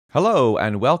Hello,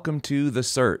 and welcome to The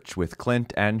Search with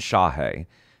Clint and Shahe.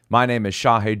 My name is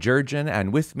Shahe Jurgen,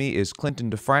 and with me is Clinton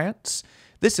de France.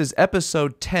 This is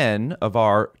episode 10 of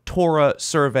our Torah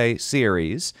survey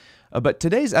series, but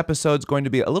today's episode is going to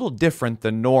be a little different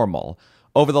than normal.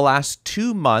 Over the last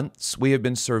 2 months, we have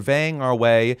been surveying our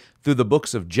way through the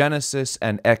books of Genesis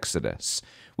and Exodus.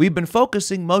 We've been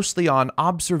focusing mostly on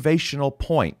observational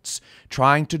points,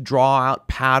 trying to draw out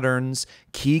patterns,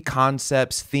 key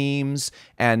concepts, themes,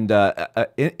 and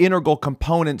integral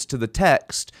components to the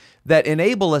text that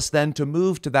enable us then to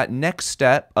move to that next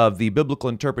step of the biblical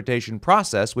interpretation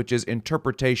process, which is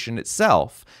interpretation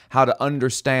itself, how to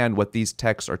understand what these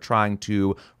texts are trying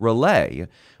to relay.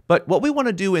 But what we want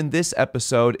to do in this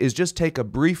episode is just take a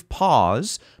brief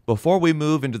pause before we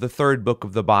move into the third book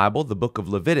of the Bible, the book of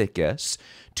Leviticus,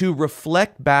 to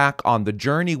reflect back on the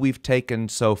journey we've taken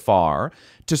so far,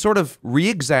 to sort of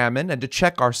re-examine and to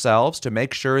check ourselves to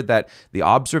make sure that the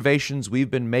observations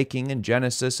we've been making in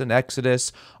Genesis and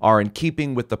Exodus are in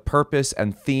keeping with the purpose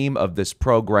and theme of this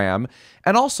program,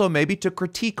 and also maybe to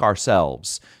critique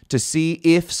ourselves, to see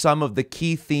if some of the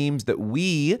key themes that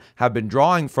we have been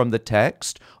drawing from the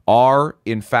text are,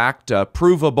 in fact,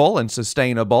 provable and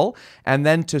sustainable, and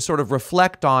then to sort of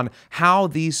reflect on how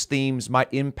these themes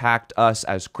might impact us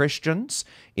as Christians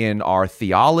in our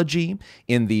theology,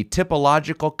 in the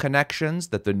typological connections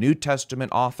that the New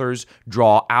Testament authors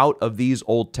draw out of these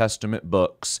Old Testament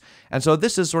books. And so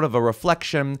this is sort of a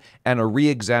reflection and a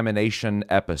re-examination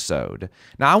episode.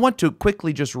 Now, I want to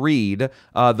quickly just read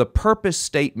the purpose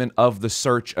statement of the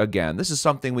search again. This is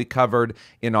something we covered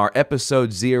in our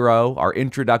episode 0, our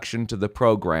introduction to the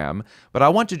program, but I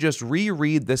want to just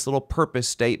reread this little purpose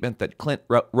statement that Clint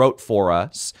wrote for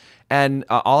us. And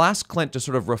I'll ask Clint to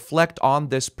sort of reflect on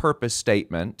this purpose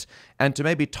statement and to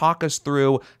maybe talk us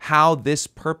through how this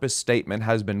purpose statement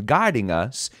has been guiding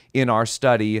us in our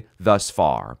study thus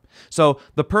far. So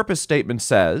the purpose statement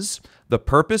says, the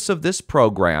purpose of this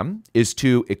program is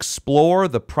to explore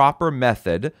the proper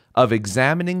method of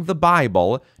examining the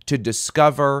Bible to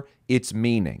discover its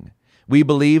meaning. We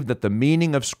believe that the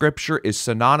meaning of Scripture is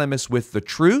synonymous with the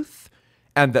truth,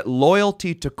 and that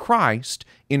loyalty to Christ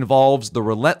involves the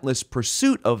relentless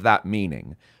pursuit of that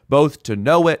meaning, both to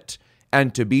know it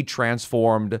and to be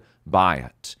transformed by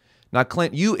it. Now,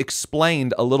 Clint, you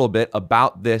explained a little bit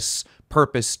about this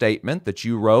purpose statement that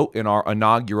you wrote in our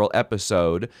inaugural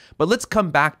episode, but let's come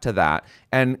back to that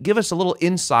and give us a little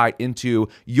insight into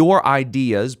your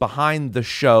ideas behind the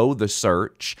show, The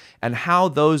Search, and how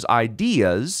those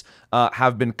ideas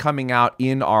have been coming out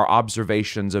in our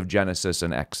observations of Genesis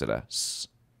and Exodus.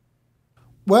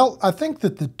 Well, I think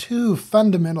that the two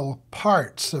fundamental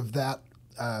parts of that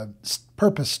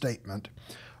purpose statement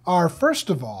are, first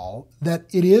of all, that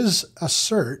it is a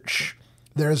search.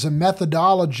 There's a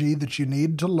methodology that you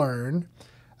need to learn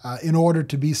in order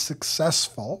to be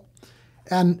successful.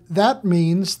 And that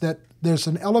means that there's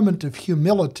an element of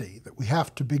humility that we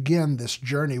have to begin this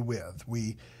journey with.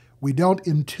 We don't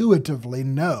intuitively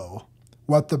know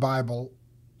what the Bible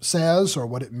says or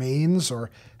what it means or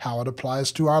how it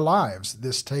applies to our lives.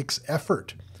 This takes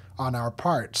effort on our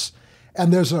parts.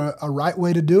 And there's a right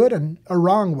way to do it and a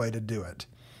wrong way to do it.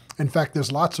 In fact,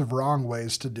 there's lots of wrong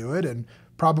ways to do it and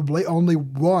probably only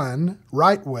one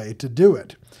right way to do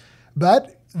it.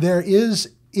 But there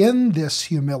is in this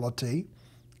humility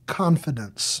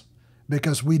confidence,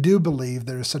 because we do believe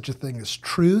there is such a thing as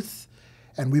truth,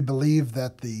 and we believe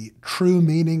that the true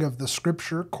meaning of the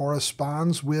Scripture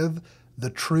corresponds with the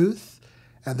truth,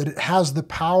 and that it has the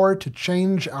power to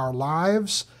change our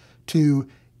lives, to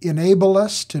enable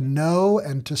us to know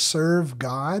and to serve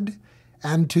God,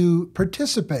 and to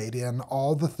participate in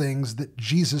all the things that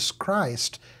Jesus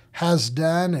Christ has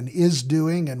done and is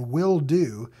doing and will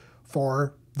do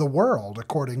for the world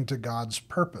according to God's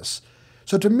purpose.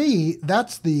 So to me,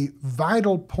 that's the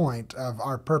vital point of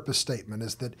our purpose statement,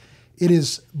 is that it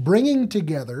is bringing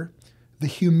together the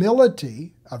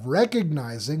humility of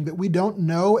recognizing that we don't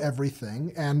know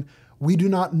everything and we do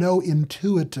not know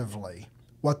intuitively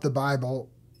what the Bible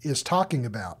is talking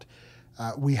about.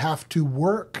 We have to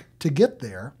work to get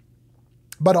there,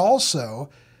 but also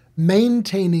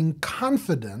maintaining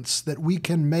confidence that we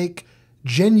can make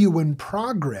genuine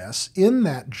progress in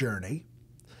that journey,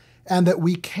 and that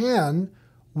we can,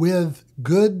 with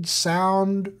good,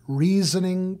 sound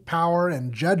reasoning, power,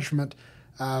 and judgment,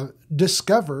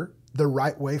 discover the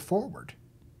right way forward.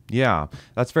 Yeah,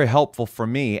 that's very helpful for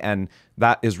me, and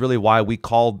that is really why we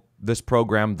called this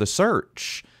program The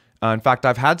Search. In fact,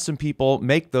 I've had some people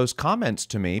make those comments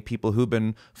to me, people who've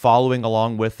been following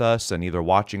along with us and either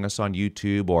watching us on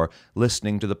YouTube or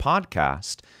listening to the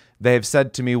podcast, they have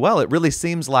said to me, well, it really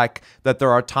seems like that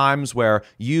there are times where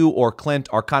you or Clint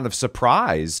are kind of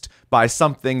surprised by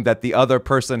something that the other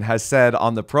person has said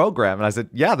on the program. And I said,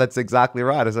 yeah, that's exactly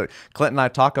right. I said, Clint and I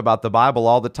talk about the Bible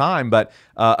all the time, but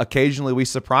occasionally we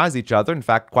surprise each other, in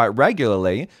fact, quite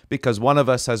regularly, because one of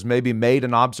us has maybe made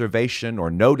an observation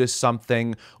or noticed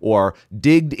something or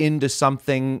digged into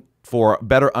something for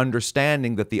better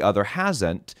understanding that the other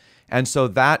hasn't. And so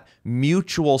that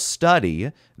mutual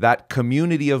study, that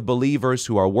community of believers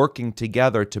who are working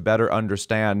together to better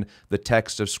understand the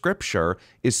text of Scripture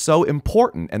is so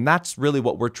important. And that's really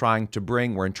what we're trying to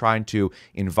bring. We're trying to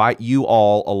invite you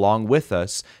all along with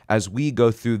us as we go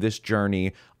through this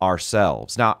journey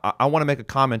ourselves. Now, I want to make a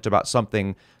comment about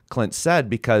something Clint said,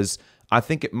 because I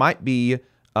think it might be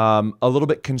a little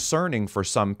bit concerning for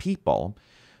some people.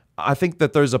 I think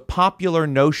that there's a popular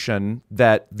notion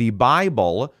that the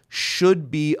Bible should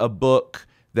be a book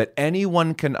that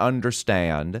anyone can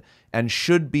understand and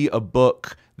should be a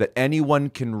book that anyone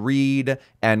can read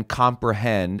and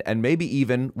comprehend, and maybe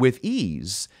even with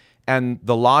ease. And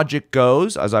the logic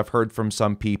goes, as I've heard from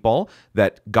some people,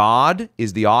 that God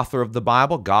is the author of the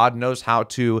Bible. God knows how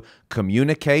to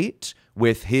communicate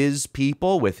with his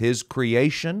people, with his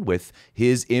creation, with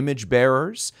his image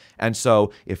bearers. And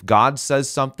so if God says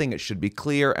something, it should be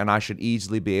clear and I should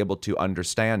easily be able to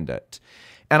understand it.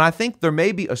 And I think there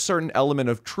may be a certain element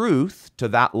of truth to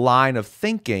that line of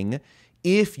thinking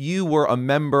if you were a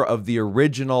member of the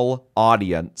original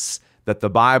audience that the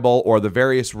Bible or the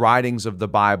various writings of the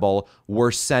Bible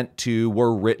were sent to,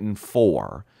 were written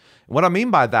for. What I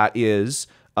mean by that is,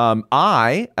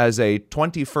 I, as a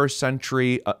 21st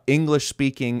century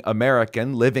English-speaking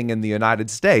American living in the United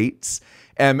States,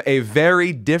 am a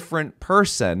very different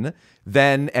person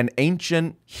than an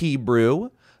ancient Hebrew,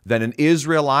 than an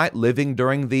Israelite living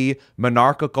during the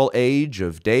monarchical age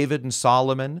of David and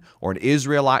Solomon, or an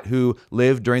Israelite who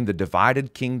lived during the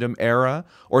divided kingdom era,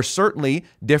 or certainly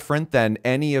different than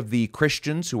any of the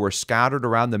Christians who were scattered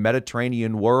around the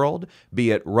Mediterranean world,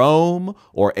 be it Rome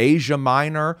or Asia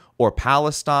Minor or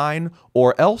Palestine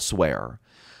or elsewhere.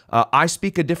 I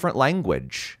speak a different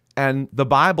language, and the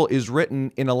Bible is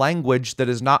written in a language that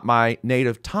is not my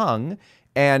native tongue.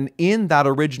 And in that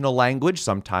original language,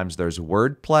 sometimes there's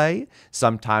wordplay,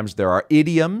 sometimes there are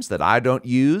idioms that I don't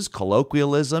use,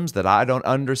 colloquialisms that I don't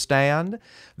understand.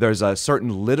 There's a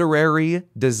certain literary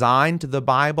design to the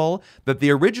Bible that the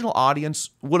original audience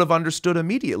would have understood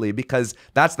immediately, because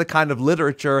that's the kind of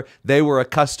literature they were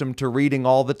accustomed to reading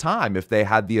all the time, if they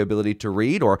had the ability to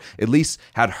read or at least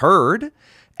had heard.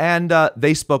 And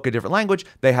they spoke a different language.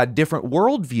 They had different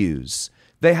worldviews.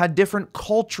 They had different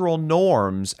cultural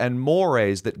norms and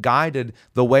mores that guided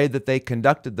the way that they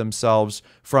conducted themselves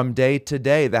from day to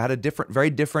day. They had a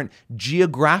very different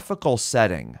geographical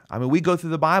setting. I mean, we go through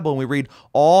the Bible and we read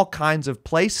all kinds of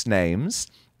place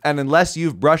names, and unless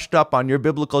you've brushed up on your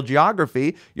biblical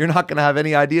geography, you're not going to have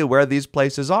any idea where these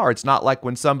places are. It's not like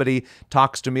when somebody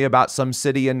talks to me about some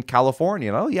city in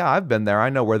California. Oh, yeah, I've been there. I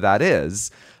know where that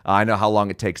is. I know how long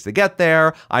it takes to get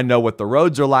there. I know what the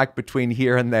roads are like between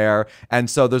here and there. And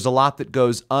so there's a lot that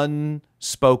goes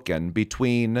unspoken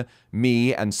between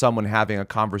me and someone having a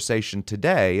conversation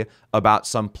today about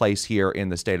some place here in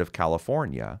the state of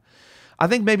California. I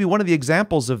think maybe one of the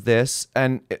examples of this,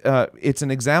 and it's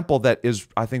an example that is,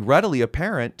 I think, readily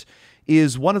apparent,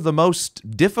 is one of the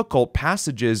most difficult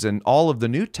passages in all of the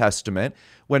New Testament,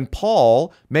 when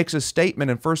Paul makes a statement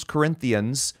in 1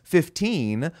 Corinthians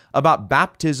 15 about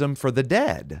baptism for the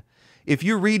dead. If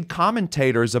you read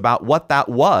commentators about what that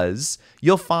was,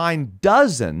 you'll find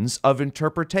dozens of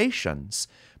interpretations,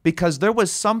 because there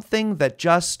was something that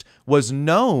just was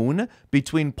known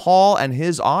between Paul and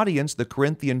his audience, the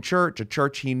Corinthian church, a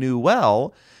church he knew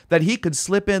well, that he could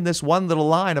slip in this one little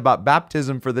line about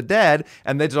baptism for the dead,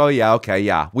 and they'd say, oh yeah, okay,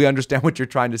 yeah, we understand what you're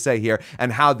trying to say here,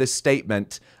 and how this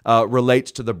statement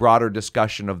relates to the broader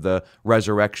discussion of the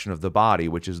resurrection of the body,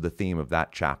 which is the theme of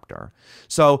that chapter.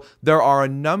 So there are a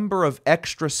number of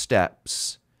extra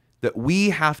steps that we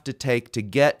have to take to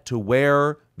get to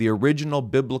where the original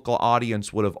biblical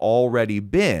audience would have already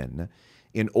been,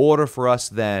 in order for us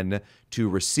then to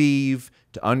receive,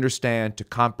 to understand, to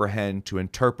comprehend, to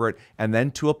interpret, and then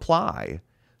to apply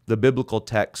the biblical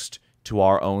text to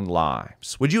our own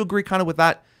lives. Would you agree kind of with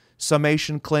that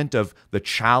summation, Clint, of the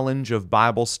challenge of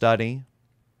Bible study?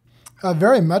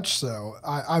 Very much so.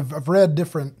 I've read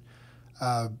different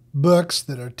books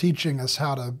that are teaching us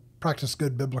how to practice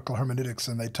good biblical hermeneutics,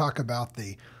 and they talk about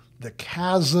the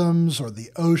chasms or the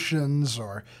oceans,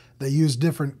 or they use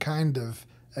different kind of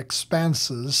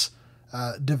expanses,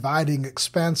 dividing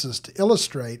expanses to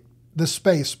illustrate the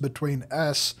space between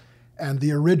us and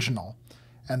the original.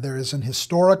 and there is an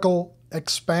historical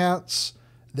expanse,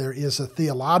 there is a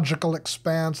theological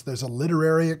expanse, there's a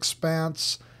literary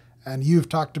expanse, and you've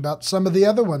talked about some of the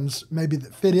other ones maybe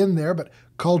that fit in there, but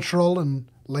cultural and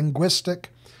linguistic.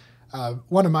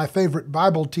 One of my favorite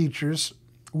Bible teachers,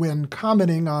 when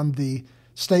commenting on the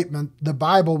statement, the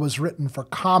Bible was written for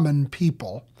common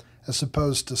people as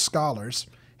opposed to scholars,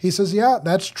 he says, yeah,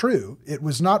 that's true. It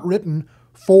was not written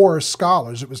for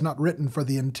scholars. It was not written for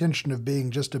the intention of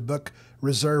being just a book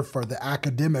reserved for the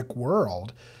academic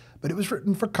world, but it was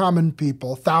written for common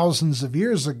people thousands of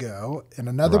years ago in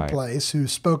another place who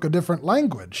spoke a different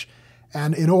language.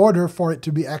 And in order for it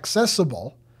to be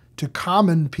accessible to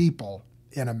common people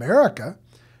in America,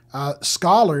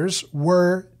 scholars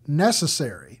were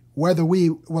necessary. Whether we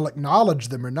will acknowledge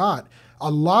them or not, a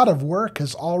lot of work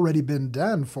has already been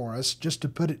done for us just to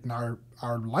put it in our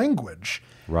language.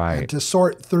 Right. And to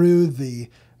sort through the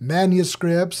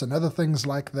manuscripts and other things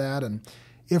like that. And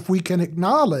if we can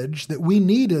acknowledge that we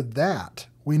needed that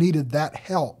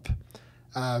help,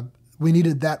 we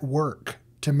needed that work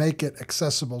to make it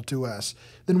accessible to us,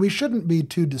 then we shouldn't be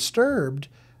too disturbed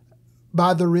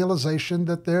by the realization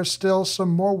that there's still some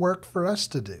more work for us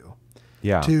to do.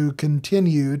 Yeah. To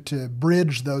continue to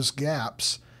bridge those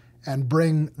gaps and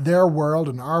bring their world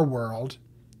and our world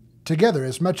together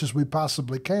as much as we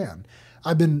possibly can.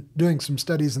 I've been doing some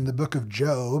studies in the book of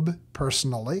Job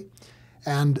personally,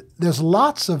 and there's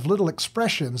lots of little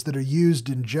expressions that are used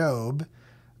in Job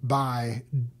by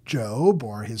Job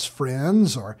or his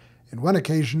friends, or in one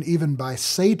occasion even by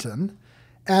Satan,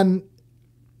 and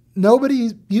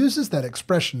nobody uses that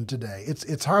expression today.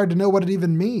 It's hard to know what it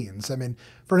even means. I mean,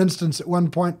 for instance, at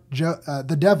one point,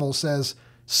 the devil says,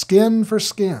 skin for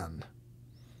skin.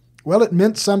 Well, it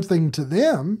meant something to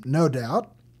them, no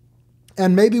doubt,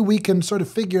 and maybe we can sort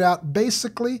of figure out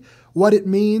basically what it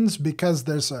means because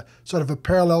there's a sort of a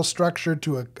parallel structure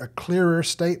to a clearer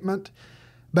statement.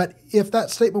 But if that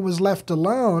statement was left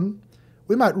alone,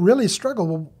 we might really struggle.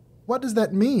 Well, what does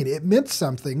that mean? It meant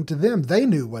something to them. They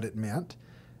knew what it meant.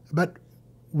 But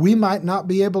we might not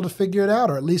be able to figure it out,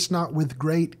 or at least not with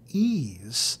great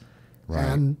ease. Right.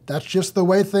 And that's just the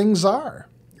way things are.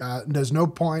 There's no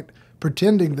point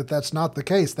pretending that that's not the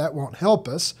case. That won't help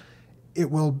us. It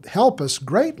will help us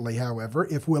greatly, however,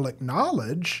 if we'll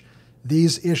acknowledge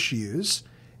these issues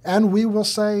and we will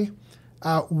say,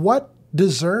 what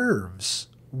deserves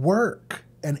work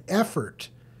and effort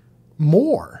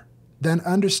more than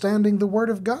understanding the Word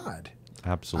of God?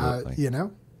 Absolutely. You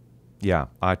know? Yeah,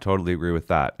 I totally agree with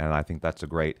that. And I think that's a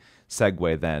great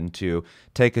segue then to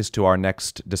take us to our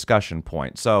next discussion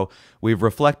point. So we've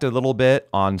reflected a little bit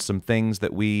on some things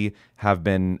that we have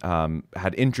been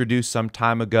had introduced some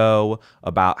time ago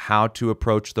about how to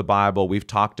approach the Bible. We've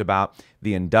talked about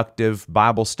the inductive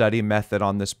Bible study method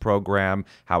on this program,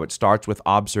 how it starts with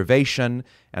observation,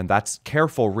 and that's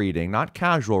careful reading, not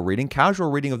casual reading.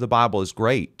 Casual reading of the Bible is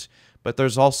great, but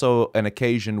there's also an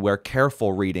occasion where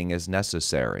careful reading is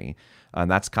necessary. And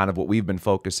that's kind of what we've been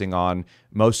focusing on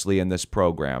mostly in this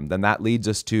program. Then that leads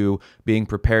us to being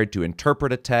prepared to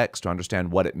interpret a text, to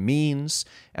understand what it means.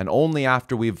 And only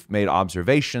after we've made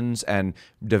observations and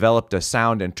developed a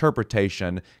sound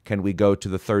interpretation can we go to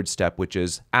the third step, which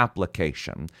is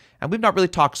application. And we've not really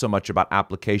talked so much about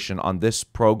application on this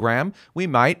program. We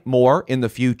might more in the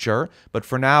future, but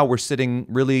for now we're sitting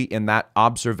really in that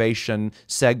observation,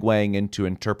 segueing into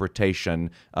interpretation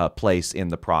place in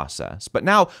the process. But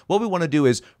now what we want to do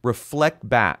is reflect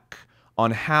back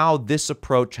on how this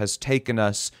approach has taken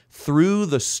us through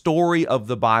the story of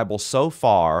the Bible so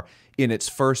far in its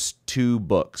first two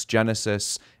books,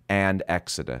 Genesis and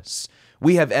Exodus.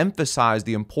 We have emphasized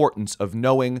the importance of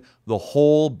knowing the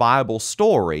whole Bible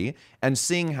story and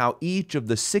seeing how each of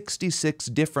the 66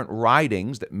 different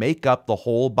writings that make up the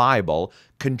whole Bible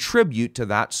contribute to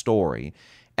that story.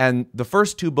 And the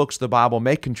first two books of the Bible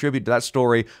may contribute to that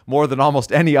story more than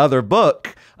almost any other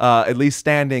book, at least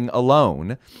standing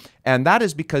alone. And that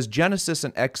is because Genesis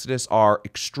and Exodus are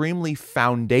extremely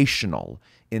foundational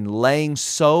in laying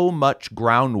so much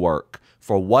groundwork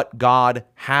for what God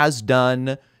has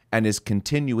done and is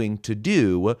continuing to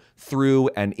do through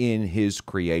and in His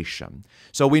creation.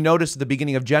 So we notice at the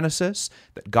beginning of Genesis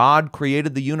that God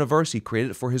created the universe. He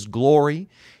created it for His glory.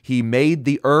 He made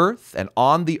the earth, and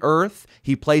on the earth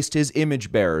He placed His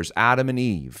image bearers, Adam and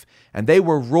Eve. And they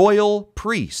were royal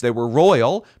priests. They were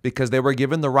royal because they were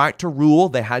given the right to rule.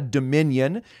 They had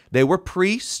dominion. They were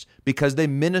priests because they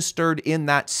ministered in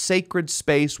that sacred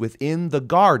space within the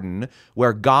garden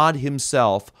where God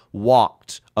himself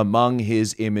walked among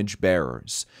his image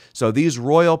bearers. So these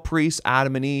royal priests,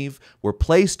 Adam and Eve, were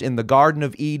placed in the Garden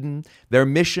of Eden. Their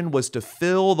mission was to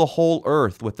fill the whole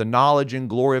earth with the knowledge and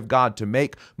glory of God, to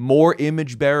make more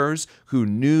image bearers who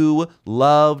knew,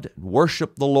 loved,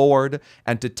 worshiped the Lord,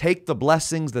 and to take the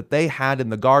blessings that they had in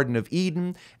the Garden of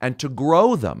Eden and to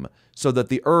grow them so that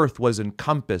the earth was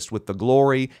encompassed with the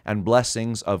glory and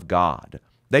blessings of God.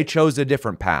 They chose a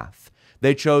different path.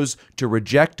 They chose to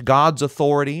reject God's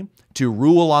authority, to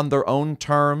rule on their own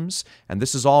terms, and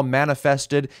this is all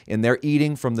manifested in their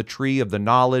eating from the tree of the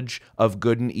knowledge of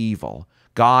good and evil.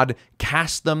 God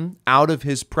cast them out of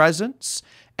his presence,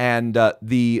 and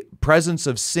the presence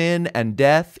of sin and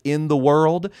death in the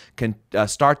world can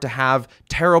start to have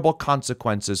terrible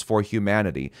consequences for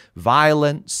humanity.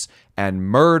 Violence and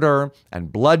murder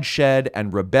and bloodshed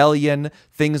and rebellion.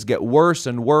 Things get worse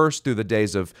and worse through the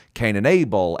days of Cain and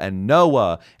Abel and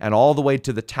Noah and all the way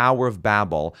to the Tower of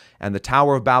Babel. And the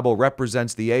Tower of Babel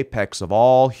represents the apex of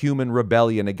all human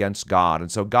rebellion against God.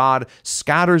 And so God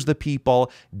scatters the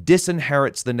people,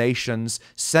 disinherits the nations,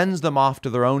 sends them off to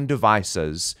their own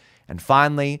devices. And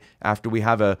finally, after we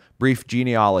have a brief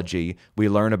genealogy, we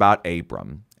learn about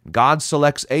Abram. God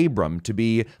selects Abram to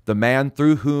be the man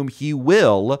through whom he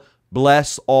will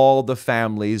bless all the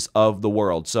families of the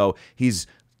world. So he's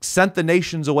sent the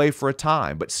nations away for a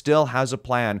time, but still has a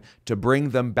plan to bring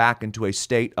them back into a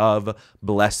state of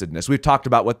blessedness. We've talked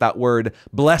about what that word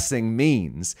blessing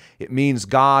means. It means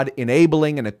God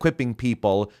enabling and equipping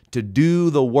people to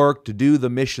do the work, to do the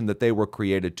mission that they were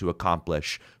created to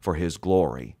accomplish for his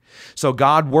glory. So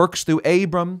God works through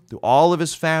Abram, through all of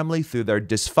his family, through their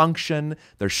dysfunction,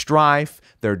 their strife,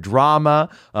 their drama,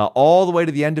 all the way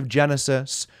to the end of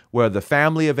Genesis, where the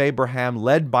family of Abraham,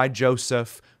 led by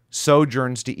Joseph,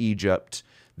 sojourns to Egypt.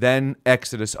 Then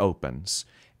Exodus opens,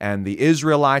 and the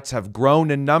Israelites have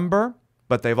grown in number,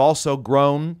 but they've also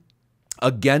grown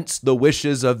against the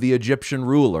wishes of the Egyptian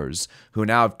rulers, who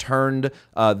now have turned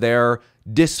their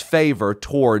disfavor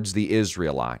towards the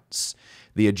Israelites.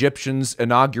 The Egyptians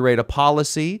inaugurate a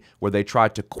policy where they try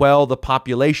to quell the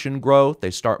population growth.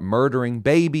 They start murdering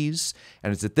babies.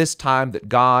 And it's at this time that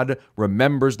God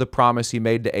remembers the promise he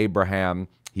made to Abraham.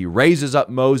 He raises up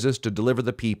Moses to deliver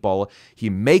the people. He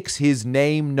makes his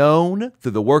name known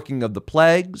through the working of the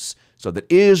plagues, so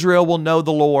that Israel will know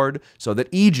the Lord, so that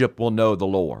Egypt will know the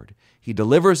Lord. He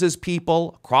delivers his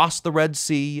people across the Red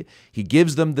Sea. He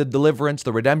gives them the deliverance,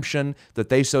 the redemption that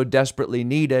they so desperately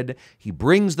needed. He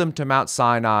brings them to Mount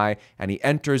Sinai, and he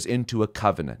enters into a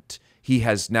covenant. He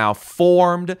has now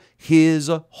formed his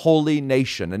holy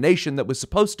nation, a nation that was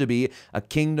supposed to be a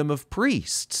kingdom of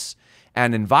priests,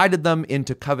 and invited them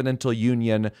into covenantal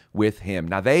union with him.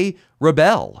 Now they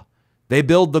rebel. They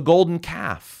build the golden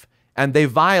calf, and they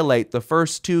violate the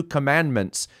first two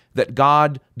commandments that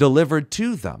God delivered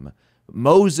to them.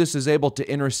 Moses is able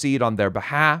to intercede on their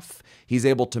behalf. He's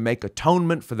able to make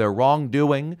atonement for their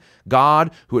wrongdoing.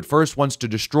 God, who at first wants to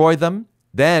destroy them,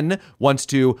 then wants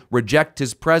to reject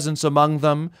his presence among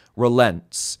them,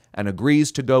 relents and agrees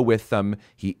to go with them.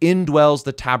 He indwells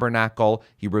the tabernacle.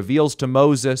 He reveals to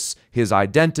Moses his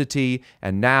identity,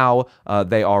 and now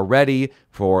they are ready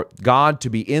for God to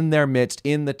be in their midst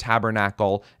in the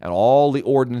tabernacle, and all the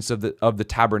ordinances of the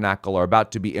tabernacle are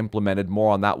about to be implemented.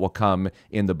 More on that will come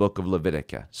in the book of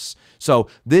Leviticus. So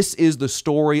this is the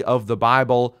story of the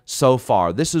Bible so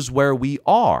far. This is where we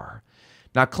are.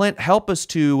 Now, Clint, help us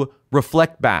to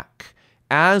reflect back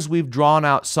as we've drawn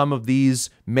out some of these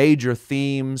major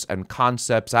themes and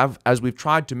concepts, as we've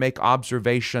tried to make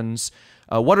observations.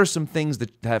 What are some things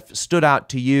that have stood out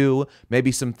to you?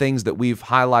 Maybe some things that we've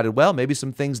highlighted well, maybe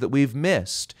some things that we've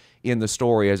missed in the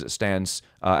story as it stands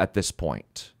at this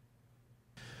point.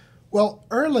 Well,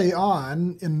 early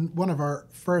on in one of our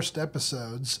first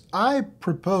episodes, I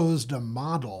proposed a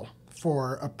model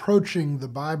for approaching the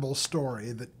Bible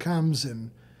story that comes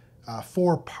in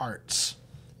 4 parts.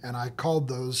 And I called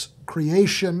those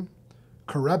creation,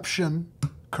 corruption,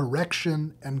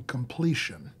 correction, and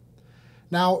completion.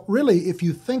 Now, really, if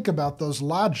you think about those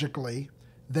logically,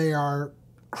 they are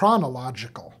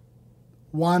chronological.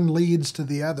 One leads to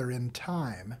the other in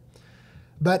time.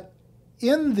 But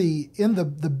in the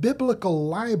biblical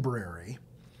library,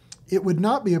 it would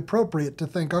not be appropriate to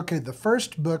think, okay, the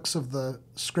first books of the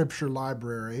scripture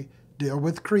library deal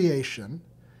with creation,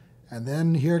 and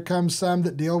then here comes some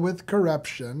that deal with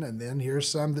corruption, and then here's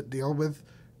some that deal with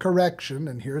correction,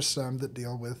 and here's some that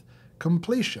deal with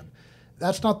completion.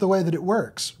 That's not the way that it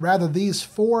works. Rather, these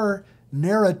 4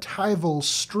 narratival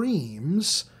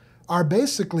streams are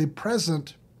basically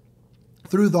present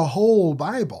through the whole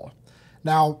Bible.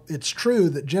 Now, it's true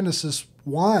that Genesis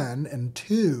 1 and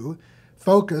 2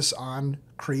 focus on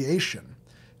creation.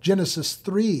 Genesis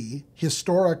 3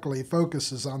 historically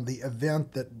focuses on the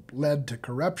event that led to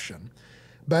corruption.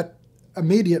 But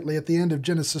immediately at the end of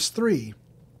Genesis 3,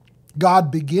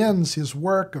 God begins his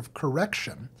work of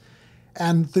correction.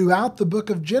 And throughout the book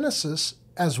of Genesis,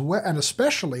 as well, and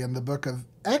especially in the book of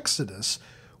Exodus,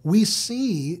 we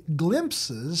see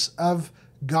glimpses of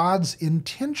God's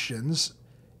intentions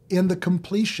in the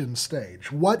completion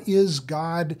stage. What is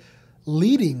God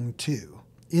leading to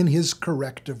in his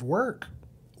corrective work?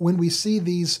 When we see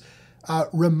these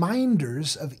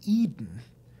reminders of Eden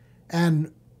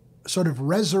and sort of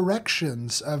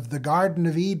resurrections of the Garden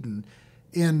of Eden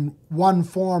in one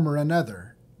form or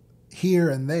another, here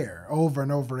and there, over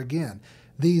and over again,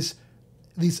 these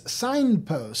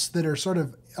signposts that are sort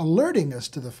of alerting us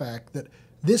to the fact that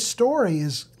this story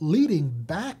is leading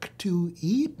back to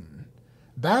Eden,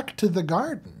 back to the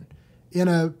garden in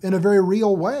a very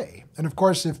real way. And of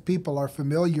course, if people are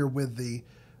familiar with the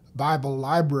Bible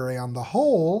library on the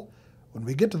whole, when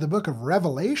we get to the book of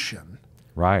Revelation,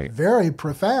 right, very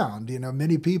profound.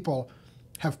 Many people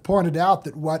have pointed out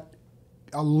that what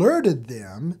alerted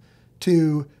them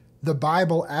to the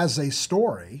Bible as a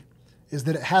story is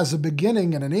that it has a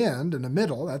beginning and an end and a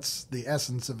middle. That's the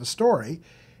essence of a story.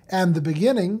 And the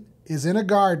beginning is in a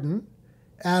garden,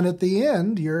 and at the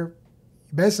end, you're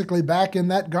basically back in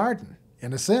that garden,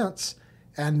 in a sense,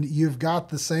 and you've got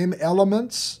the same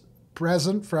elements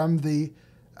present from the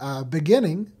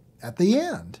beginning at the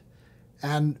end.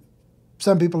 And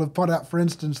some people have pointed out, for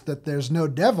instance, that there's no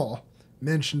devil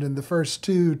mentioned in the first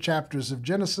 2 chapters of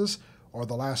Genesis or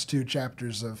the last 2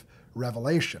 chapters of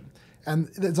Revelation. And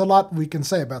there's a lot we can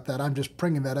say about that. I'm just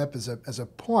bringing that up as a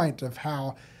point of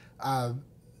how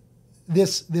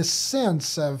this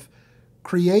sense of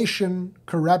creation,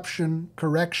 corruption,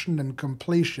 correction, and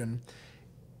completion,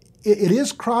 it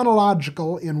is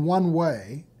chronological in one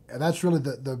way. And that's really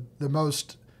the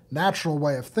most natural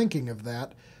way of thinking of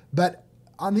that. But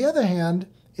on the other hand,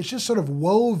 it's just sort of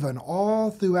woven all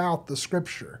throughout the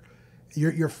Scripture.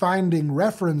 You're finding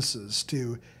references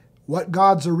to what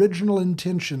God's original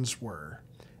intentions were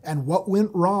and what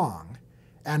went wrong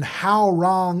and how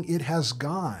wrong it has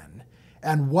gone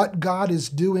and what God is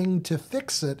doing to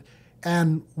fix it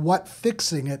and what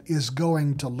fixing it is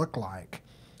going to look like.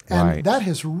 And right. That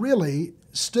has really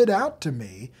stood out to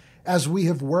me as we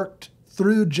have worked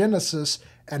through Genesis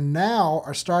and now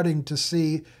are starting to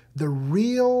see the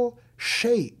real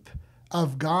shape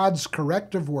of God's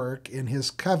corrective work in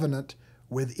his covenant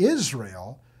with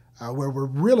Israel, where we're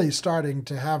really starting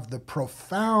to have the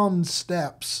profound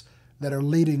steps that are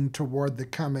leading toward the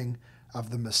coming of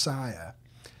the Messiah.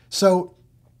 So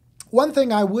one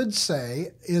thing I would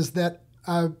say is that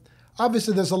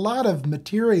obviously there's a lot of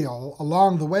material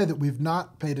along the way that we've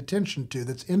not paid attention to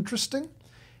that's interesting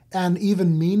and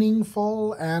even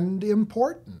meaningful and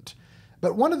important.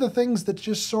 But one of the things that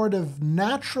just sort of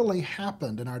naturally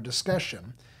happened in our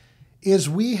discussion is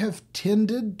we have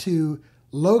tended to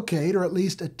locate, or at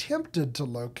least attempted to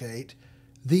locate,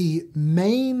 the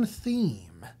main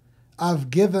theme of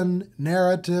given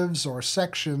narratives or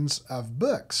sections of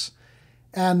books.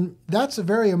 And that's a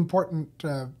very important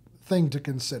thing to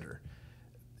consider.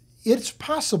 It's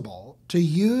possible to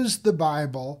use the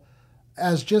Bible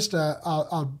as just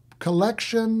a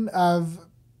collection of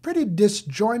pretty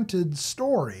disjointed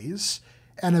stories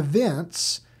and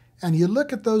events, and you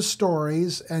look at those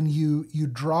stories and you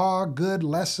draw good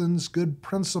lessons, good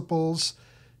principles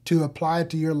to apply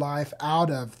to your life out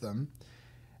of them.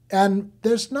 And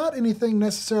there's not anything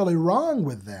necessarily wrong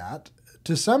with that.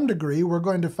 To some degree, we're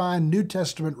going to find New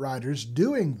Testament writers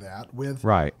doing that with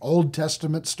right. Old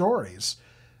Testament stories.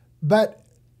 But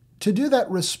to do that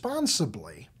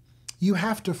responsibly, you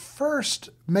have to first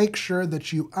make sure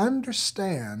that you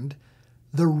understand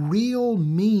the real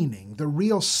meaning, the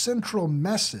real central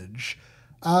message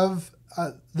of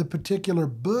the particular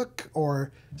book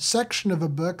or section of a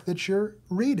book that you're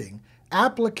reading.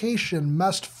 Application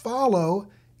must follow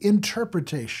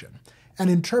interpretation, and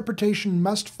interpretation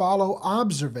must follow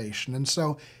observation. And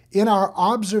so in our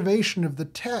observation of the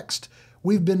text,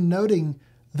 we've been noting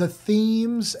the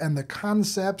themes and the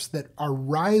concepts that are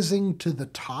rising to the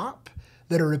top,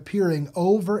 that are appearing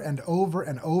over and over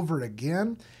and over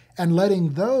again, and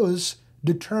letting those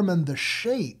determine the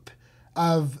shape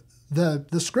of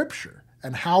the Scripture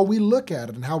and how we look at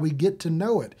it and how we get to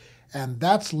know it. And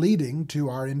that's leading to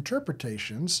our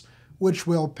interpretations, which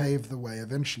will pave the way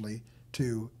eventually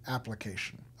to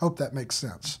application. Hope that makes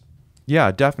sense.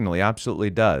 Yeah, definitely. Absolutely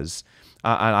does.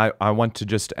 And I want to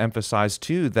just emphasize,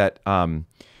 too, that,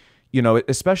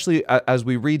 especially as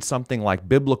we read something like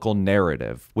biblical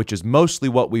narrative, which is mostly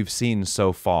what we've seen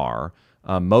so far.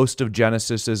 Most of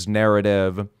Genesis is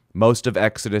narrative, most of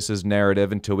Exodus is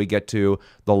narrative until we get to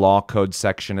the law code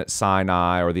section at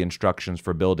Sinai or the instructions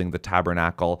for building the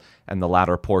tabernacle and the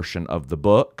latter portion of the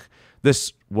book.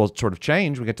 This will sort of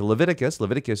change. We get to Leviticus.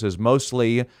 Leviticus is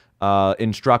mostly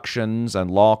instructions and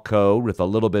law code with a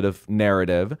little bit of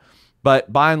narrative.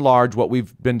 But by and large, what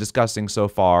we've been discussing so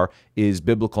far is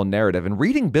biblical narrative. And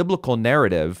reading biblical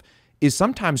narrative is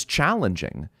sometimes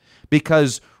challenging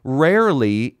because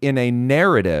rarely in a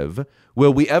narrative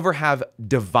will we ever have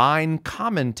divine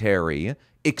commentary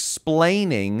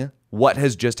explaining what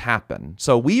has just happened.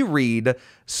 So we read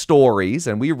stories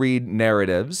and we read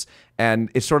narratives, and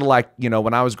it's sort of like,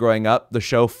 when I was growing up, the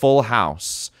show Full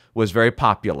House was very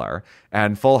popular.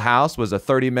 And Full House was a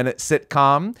 30-minute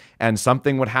sitcom, and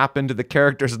something would happen to the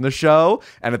characters in the show.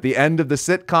 And at the end of the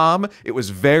sitcom, it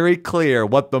was very clear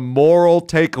what the moral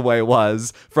takeaway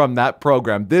was from that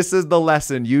program. This is the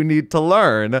lesson you need to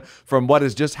learn from what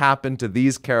has just happened to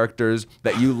these characters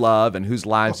that you love and whose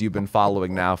lives you've been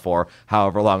following now for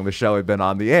however long the show had been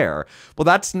on the air. Well,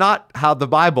 that's not how the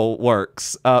Bible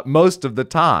works most of the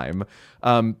time.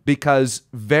 Because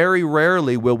very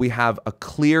rarely will we have a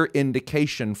clear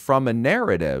indication from a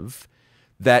narrative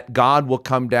that God will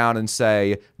come down and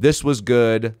say, this was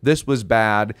good, this was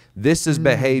bad, this is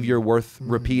behavior worth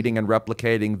repeating and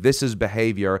replicating, this is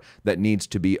behavior that needs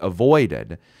to be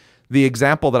avoided. The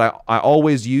example that I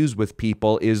always use with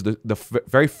people is the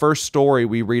very first story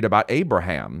we read about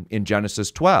Abraham in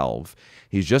Genesis 12.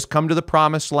 He's just come to the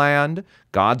promised land.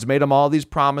 God's made him all these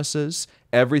promises.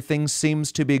 Everything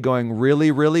seems to be going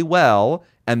really, really well.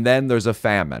 And then there's a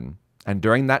famine. And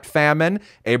during that famine,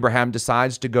 Abraham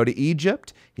decides to go to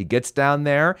Egypt. He gets down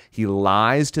there. He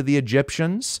lies to the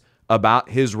Egyptians about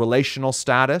his relational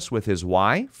status with his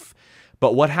wife.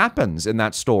 But what happens in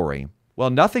that story? Well,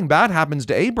 nothing bad happens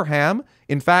to Abraham.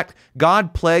 In fact,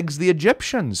 God plagues the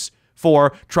Egyptians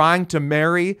for trying to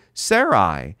marry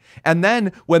Sarai. And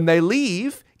then when they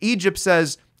leave, Egypt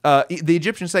says, the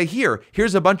Egyptians say,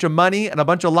 here's a bunch of money and a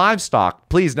bunch of livestock.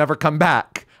 Please never come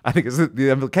back. I think is the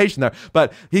implication there.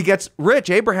 But he gets rich.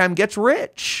 Abraham gets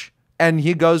rich. And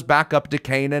he goes back up to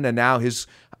Canaan, and now his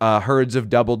herds have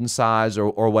doubled in size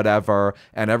or whatever,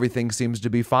 and everything seems to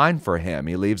be fine for him.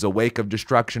 He leaves a wake of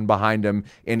destruction behind him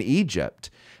in Egypt.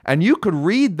 And you could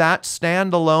read that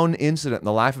standalone incident in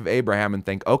the life of Abraham and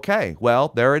think, okay,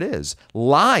 well, there it is.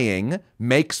 Lying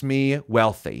makes me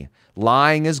wealthy.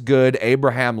 Lying is good.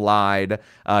 Abraham lied.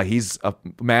 He's a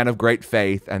man of great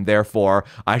faith, and therefore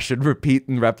I should repeat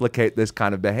and replicate this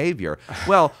kind of behavior.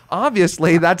 Well,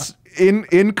 obviously that's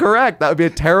incorrect. That would be a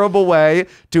terrible way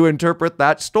to interpret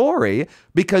that story,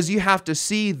 because you have to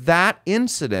see that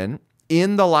incident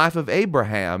in the life of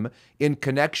Abraham in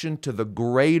connection to the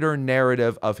greater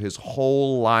narrative of his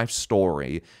whole life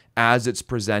story as it's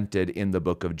presented in the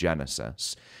book of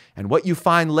Genesis. And what you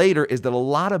find later is that a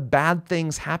lot of bad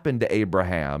things happened to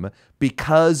Abraham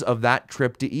because of that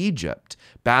trip to Egypt.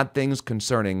 Bad things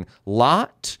concerning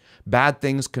Lot, bad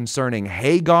things concerning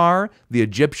Hagar, the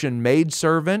Egyptian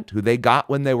maidservant who they got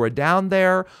when they were down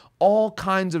there. All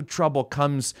kinds of trouble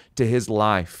comes to his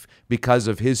life because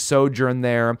of his sojourn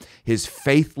there, his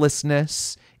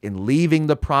faithlessness in leaving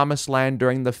the promised land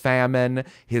during the famine,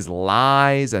 his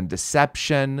lies and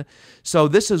deception. So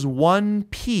this is one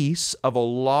piece of a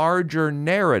larger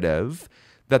narrative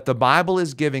that the Bible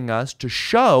is giving us to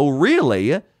show,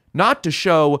 really, not to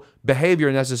show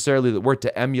behavior necessarily that we're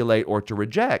to emulate or to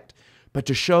reject, but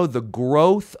to show the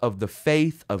growth of the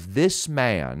faith of this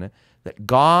man that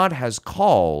God has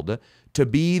called to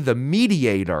be the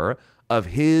mediator of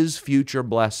his future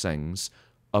blessings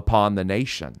upon the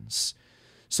nations.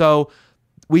 So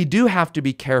we do have to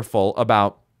be careful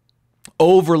about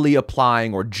overly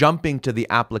applying or jumping to the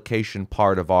application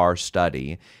part of our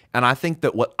study. And I think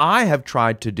that what I have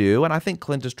tried to do, and I think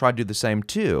Clint has tried to do the same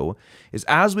too, is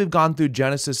as we've gone through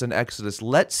Genesis and Exodus,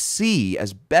 let's see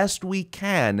as best we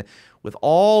can, with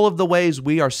all of the ways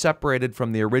we are separated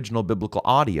from the original biblical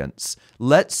audience,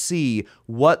 let's see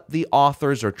what the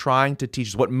authors are trying to teach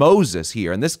us, what Moses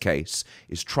here in this case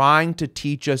is trying to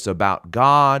teach us about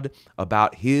God,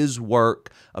 about his work,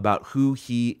 about who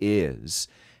he is.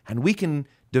 And we can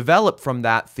develop from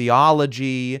that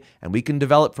theology, and we can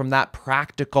develop from that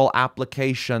practical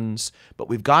applications, but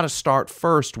we've got to start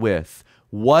first with,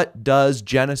 what does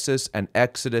Genesis and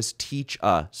Exodus teach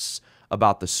us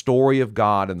about the story of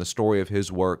God and the story of his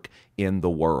work in the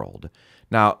world?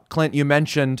 Now, Clint, you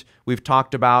mentioned we've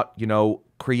talked about,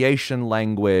 creation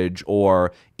language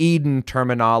or Eden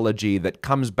terminology that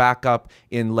comes back up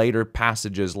in later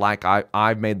passages, like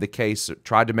I've made the case,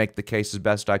 tried to make the case as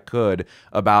best I could,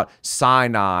 about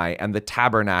Sinai and the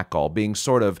tabernacle being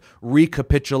sort of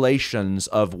recapitulations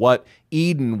of what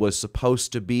Eden was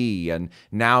supposed to be. And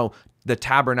now the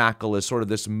tabernacle is sort of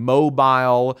this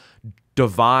mobile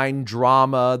divine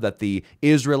drama that the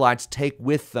Israelites take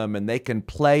with them, and they can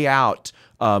play out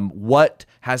what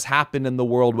has happened in the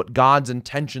world, what God's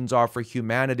intentions are for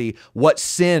humanity, what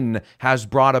sin has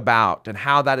brought about, and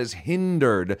how that has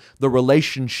hindered the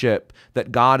relationship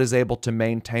that God is able to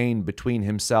maintain between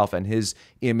himself and his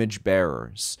image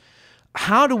bearers.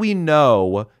 How do we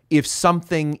know if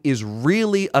something is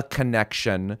really a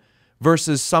connection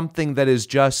versus something that is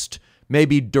just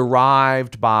maybe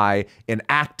derived by an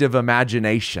active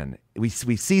imagination? We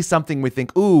see something, we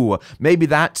think, ooh, maybe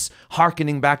that's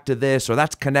hearkening back to this, or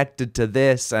that's connected to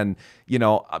this. And, you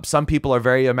know, some people are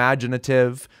very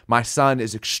imaginative. My son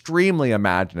is extremely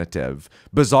imaginative,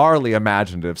 bizarrely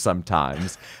imaginative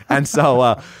sometimes. And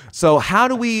so how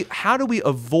do we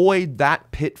avoid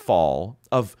that pitfall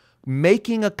of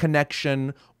making a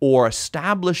connection or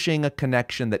establishing a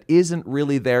connection that isn't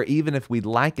really there, even if we'd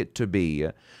like it to be,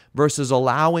 versus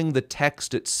allowing the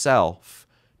text itself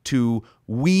to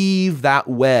weave that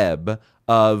web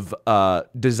of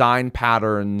design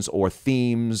patterns or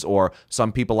themes, or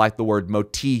some people like the word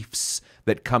motifs,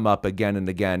 that come up again and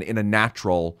again in a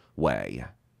natural way?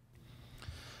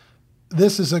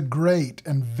 This is a great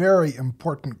and very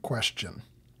important question.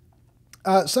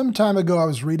 Some time ago, I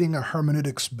was reading a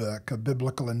hermeneutics book, a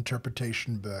biblical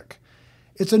interpretation book.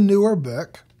 It's a newer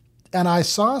book, and I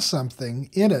saw something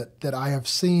in it that I have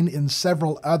seen in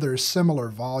several other similar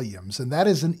volumes, and that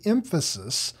is an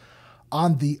emphasis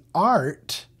on the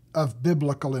art of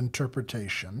biblical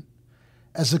interpretation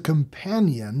as a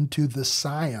companion to the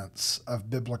science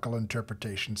of biblical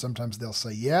interpretation. Sometimes they'll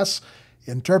say, yes,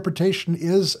 interpretation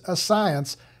is a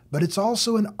science, but it's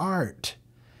also an art.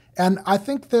 And I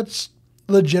think that's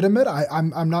legitimate.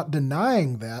 I'm not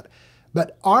denying that,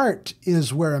 but art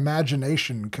is where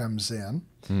imagination comes in.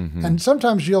 Mm-hmm. And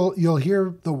sometimes you'll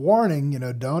hear the warning,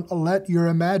 don't let your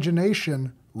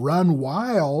imagination run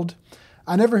wild.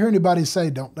 I never hear anybody say,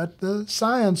 don't let the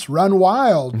science run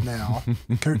wild now.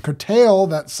 Curtail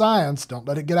that science. Don't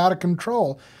let it get out of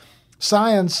control.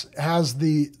 Science has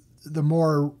the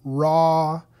more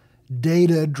raw,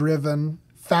 data-driven,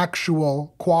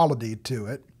 factual quality to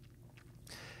it.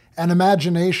 And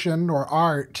imagination or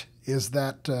art is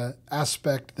that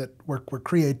aspect where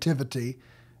creativity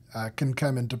can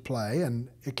come into play, and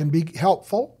it can be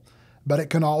helpful, but it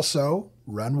can also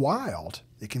run wild.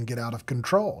 It can get out of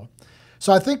control.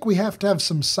 So I think we have to have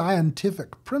some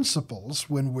scientific principles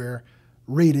when we're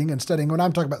reading and studying. When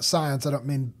I'm talking about science, I don't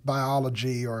mean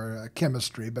biology or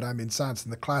chemistry, but I mean science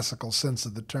in the classical sense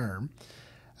of the term.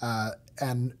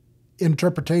 And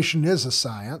interpretation is a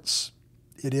science.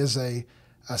 It is a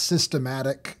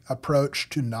systematic approach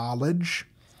to knowledge.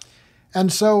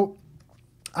 And so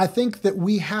I think that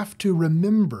we have to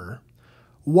remember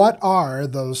what are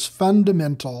those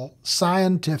fundamental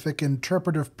scientific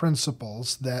interpretive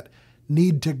principles that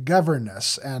need to govern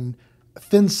us and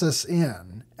fence us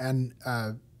in and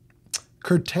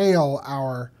curtail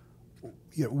our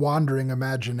wandering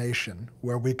imagination,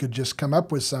 where we could just come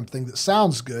up with something that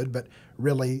sounds good but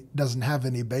really doesn't have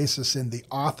any basis in the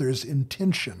author's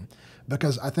intention.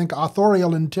 Because I think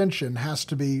authorial intention has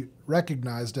to be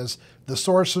recognized as the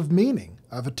source of meaning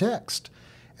of a text.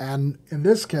 And in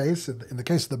this case, in the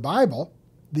case of the Bible,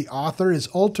 the author is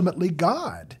ultimately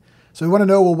God. So we want to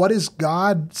know, well, what is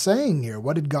God saying here?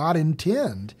 What did God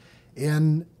intend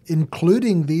in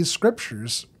including these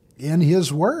scriptures in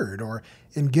his word or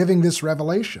in giving this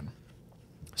revelation?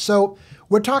 So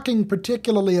we're talking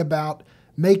particularly about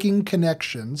making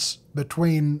connections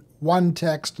between one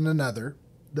text and another.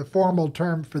 The formal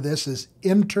term for this is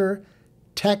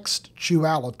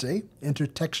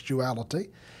intertextuality.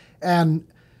 And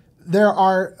there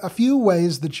are a few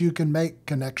ways that you can make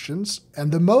connections,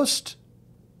 and the most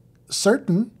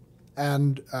certain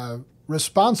and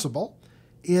responsible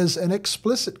is an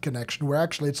explicit connection, where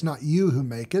actually it's not you who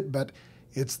make it, but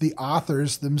it's the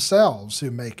authors themselves who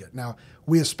make it. Now,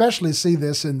 we especially see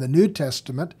this in the New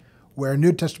Testament, where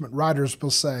New Testament writers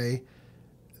will say,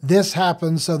 this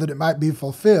happened so that it might be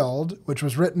fulfilled, which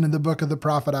was written in the book of the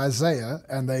prophet Isaiah,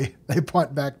 and they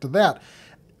point back to that.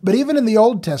 But even in the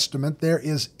Old Testament, there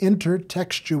is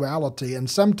intertextuality, and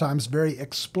sometimes very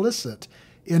explicit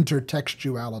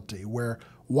intertextuality, where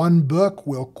one book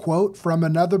will quote from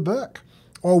another book,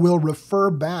 or will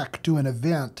refer back to an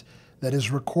event that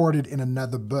is recorded in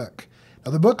another book.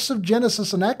 Now, the books of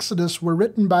Genesis and Exodus were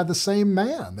written by the same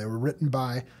man. They were written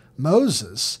by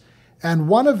Moses. And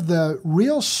one of the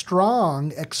real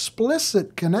strong,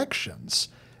 explicit connections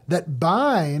that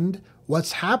bind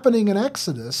what's happening in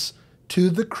Exodus to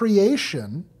the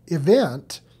creation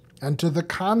event and to the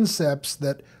concepts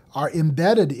that are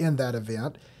embedded in that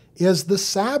event is the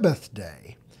Sabbath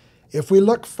day. If we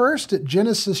look first at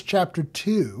Genesis chapter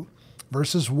 2,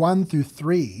 verses 1 through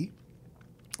 3,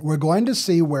 we're going to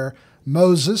see where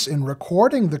Moses, in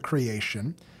recording the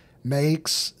creation,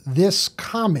 makes this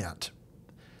comment.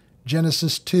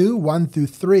 Genesis 2, 1 through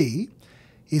 3,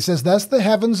 he says, "Thus the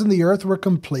heavens and the earth were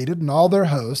completed, and all their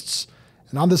hosts.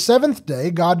 And on the seventh day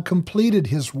God completed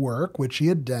his work which he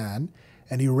had done,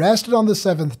 and he rested on the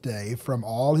seventh day from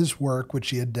all his work which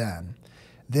he had done.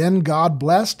 Then God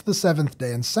blessed the seventh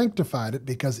day and sanctified it,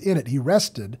 because in it he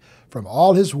rested from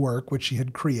all his work which he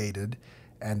had created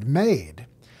and made."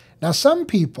 Now, some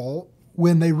people,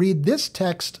 when they read this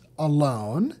text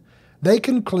alone, they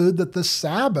conclude that the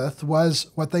Sabbath was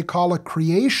what they call a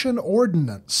creation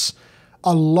ordinance,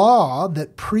 a law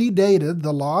that predated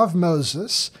the law of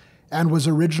Moses and was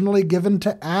originally given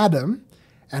to Adam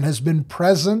and has been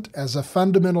present as a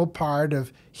fundamental part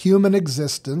of human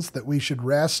existence, that we should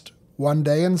rest one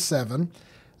day in seven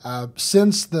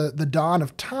since the dawn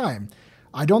of time.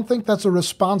 I don't think that's a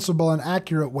responsible and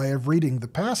accurate way of reading the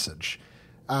passage.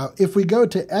 If we go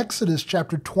to Exodus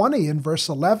chapter 20 and verse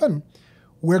 11,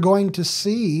 we're going to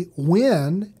see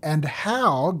when and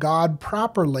how God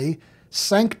properly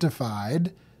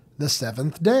sanctified the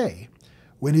seventh day.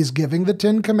 When he's giving the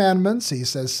Ten Commandments, he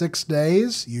says, 6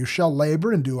 days you shall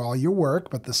labor and do all your work,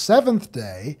 but the seventh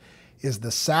day is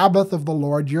the Sabbath of the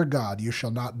Lord your God. You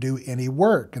shall not do any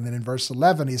work. And then in verse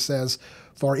 11 he says,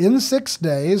 "For in 6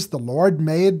 days the Lord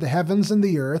made the heavens and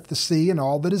the earth, the sea, and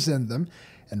all that is in them,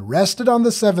 and rested on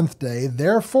the seventh day.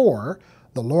 Therefore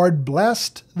the Lord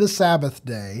blessed the Sabbath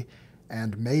day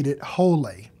and made it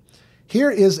holy." Here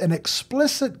is an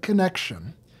explicit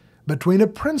connection between a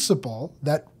principle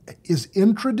that is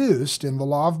introduced in the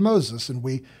law of Moses, and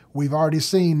we've already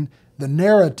seen the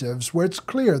narratives where it's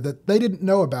clear that they didn't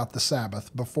know about the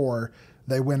Sabbath before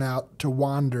they went out to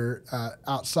wander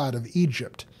outside of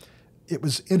Egypt. It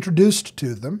was introduced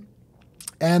to them,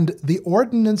 and the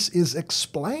ordinance is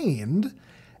explained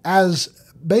as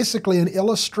basically an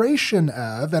illustration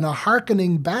of and a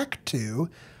hearkening back to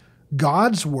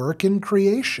God's work in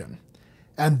creation.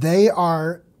 And they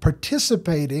are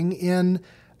participating in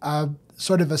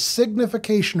sort of a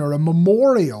signification or a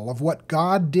memorial of what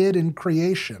God did in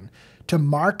creation to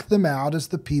mark them out as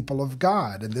the people of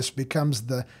God. And this becomes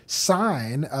the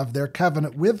sign of their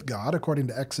covenant with God, according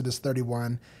to Exodus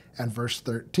 31 and verse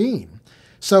 13.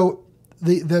 So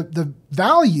the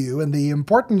value and the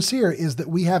importance here is that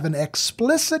we have an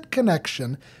explicit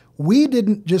connection. We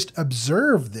didn't just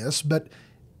observe this, but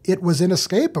it was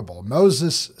inescapable.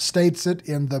 Moses states it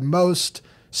in the most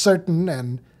certain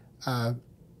and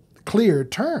clear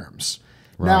terms.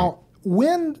 Right. Now,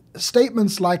 when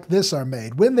statements like this are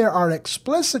made, when there are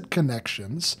explicit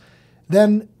connections,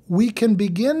 then we can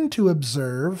begin to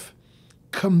observe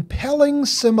compelling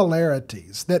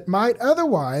similarities that might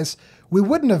otherwise, we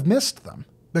wouldn't have missed them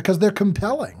because they're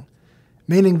compelling,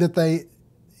 meaning that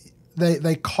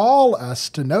they call us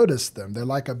to notice them. They're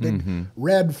like a big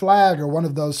red flag or one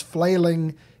of those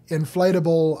flailing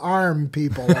inflatable arm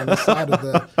people on the side of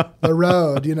the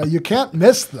road. You know, you can't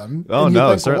miss them. Oh, and you no,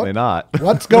 think, certainly not.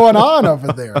 What's going on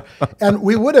over there? And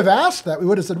we would have asked that. We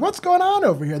would have said, what's going on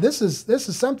over here? This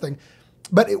is something.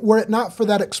 But were it not for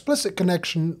that explicit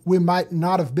connection, we might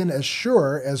not have been as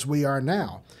sure as we are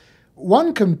now.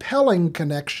 One compelling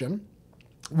connection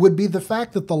would be the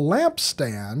fact that the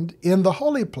lampstand in the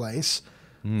holy place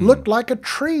looked like a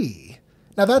tree.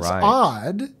 Now, that's Right.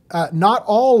 odd. Not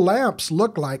all lamps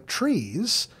look like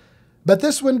trees, but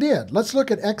this one did. Let's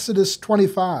look at Exodus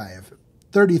 25,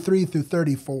 33 through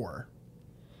 34.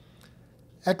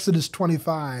 Exodus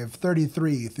 25,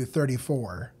 33 through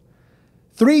 34.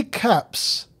 3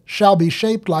 cups shall be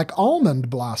shaped like almond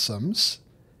blossoms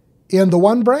in the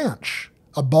one branch,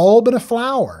 a bulb and a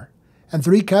flower, and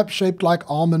 3 cups shaped like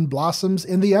almond blossoms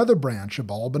in the other branch, a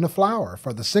bulb and a flower,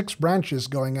 for the 6 branches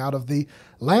going out of the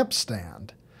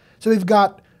lampstand. So we've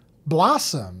got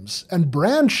blossoms and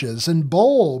branches and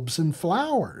bulbs and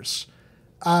flowers,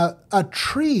 a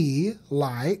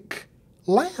tree-like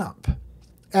lamp.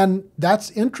 And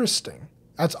that's interesting.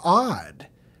 That's odd.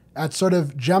 That sort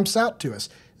of jumps out to us.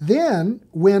 Then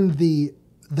when the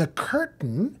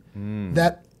curtain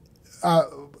that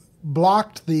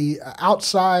blocked the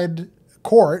outside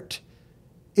court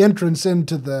entrance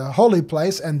into the holy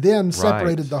place and then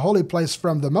separated the holy place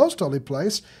from the most holy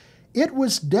place, it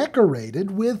was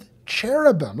decorated with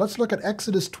cherubim. Let's look at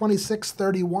Exodus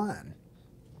 26:31.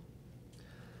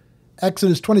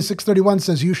 Exodus 26:31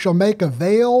 says, "You shall make a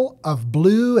veil of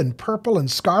blue and purple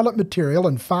and scarlet material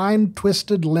and fine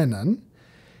twisted linen.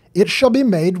 It shall be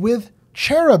made with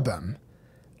cherubim,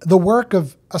 the work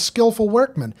of a skillful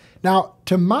workman." Now,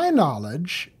 to my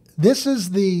knowledge, this is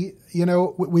there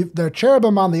are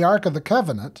cherubim on the Ark of the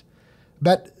Covenant,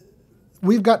 but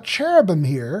we've got cherubim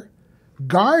here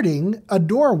guarding a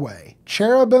doorway,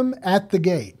 cherubim at the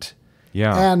gate.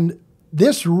 Yeah. And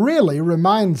this really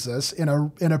reminds us in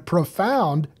a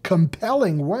profound,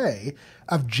 compelling way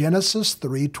of Genesis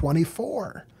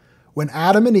 3:24, when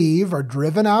Adam and Eve are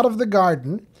driven out of the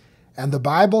garden, and the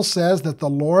Bible says that the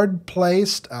Lord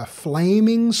placed a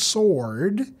flaming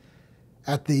sword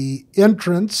at the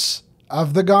entrance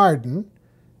of the garden.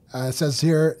 It says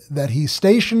here that he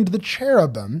stationed the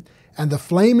cherubim and the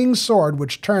flaming sword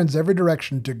which turns every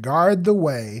direction to guard the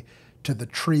way to the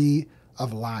tree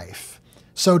of life.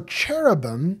 So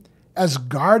cherubim as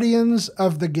guardians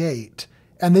of the gate.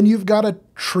 And then you've got a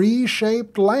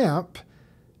tree-shaped lamp.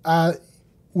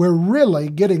 We're really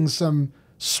getting some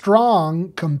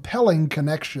strong, compelling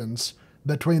connections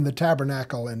between the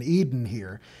tabernacle and Eden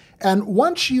here. And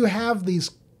once you have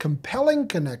these compelling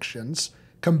connections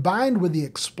combined with the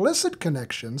explicit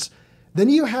connections, then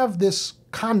you have this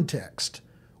context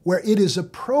where it is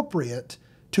appropriate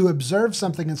to observe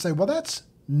something and say, well, that's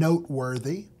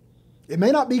noteworthy. It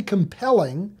may not be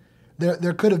compelling.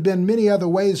 There could have been many other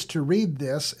ways to read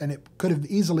this, and it could have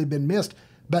easily been missed.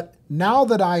 But now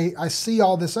that I see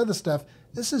all this other stuff,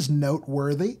 this is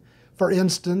noteworthy. For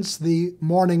instance, the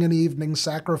morning and evening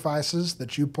sacrifices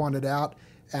that you pointed out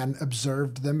and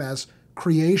observed them as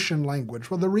creation language.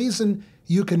 Well, the reason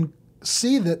you can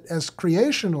see that as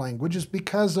creation language is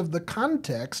because of the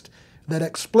context that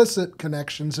explicit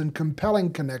connections and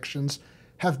compelling connections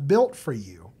have built for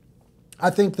you. I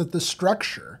think that the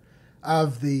structure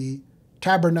of the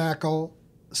tabernacle,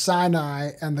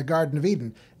 Sinai, and the Garden of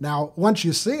Eden, now, once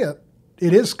you see it,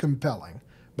 it is compelling.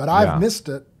 But I've missed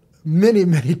it many,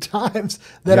 many times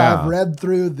that I've read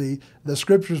through the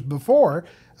scriptures before.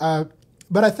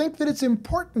 But I think that it's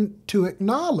important to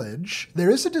acknowledge there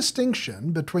is a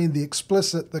distinction between the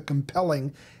explicit, the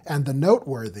compelling, and the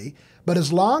noteworthy. But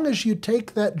as long as you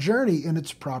take that journey in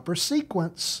its proper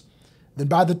sequence, then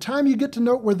by the time you get to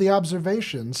noteworthy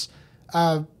observations,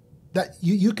 that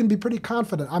you can be pretty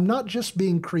confident. I'm not just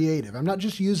being creative. I'm not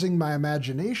just using my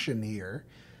imagination here,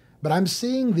 but I'm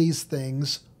seeing these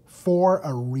things for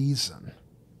a reason.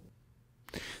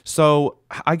 So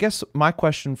I guess my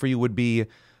question for you would be,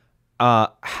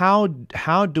 how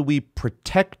do we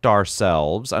protect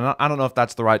ourselves? And I don't know if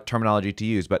that's the right terminology to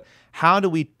use, but how do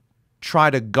we try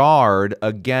to guard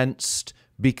against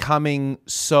becoming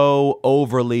so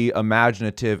overly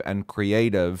imaginative and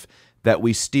creative that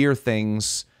we steer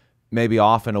things maybe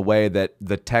off in a way that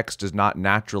the text does not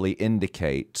naturally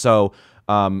indicate? So,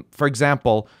 for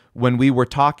example, when we were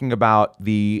talking about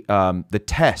the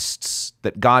tests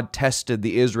that God tested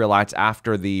the Israelites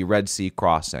after the Red Sea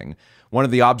crossing, one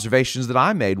of the observations that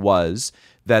I made was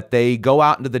that they go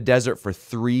out into the desert for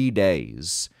 3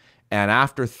 days. And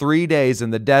after 3 days in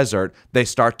the desert, they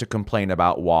start to complain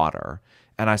about water.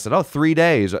 And I said, 3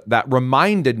 days. That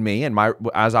reminded me, and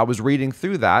as I was reading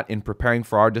through that in preparing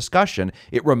for our discussion,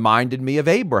 it reminded me of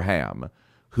Abraham,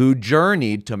 who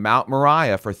journeyed to Mount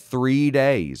Moriah for 3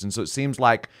 days. And so it seems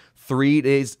like 3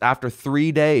 days, after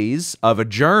 3 days of a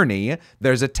journey,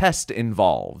 there's a test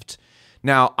involved.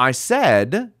 Now, I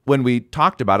said, when we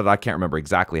talked about it, I can't remember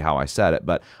exactly how I said it,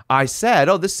 but I said,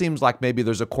 this seems like maybe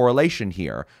there's a correlation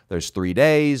here. There's 3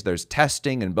 days, there's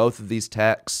testing in both of these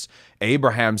texts.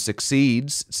 Abraham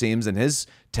succeeds, it seems, in his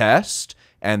test,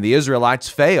 and the Israelites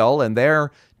fail in their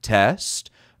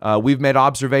test. We've made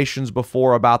observations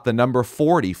before about the number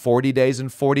 40 days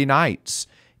and 40 nights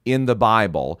in the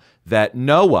Bible, that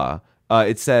Noah,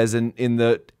 it says in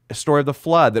the story of the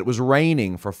flood, that it was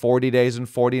raining for 40 days and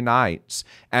 40 nights.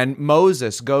 And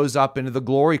Moses goes up into the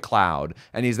glory cloud,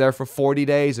 and he's there for 40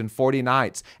 days and 40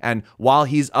 nights. And while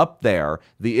he's up there,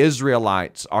 the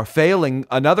Israelites are failing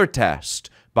another test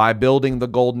by building the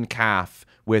golden calf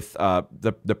with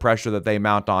the pressure that they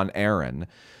mount on Aaron.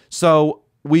 So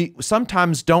we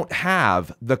sometimes don't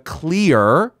have the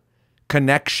clear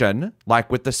connection like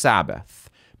with the Sabbath,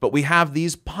 but we have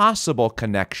these possible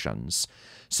connections.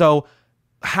 So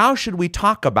how should we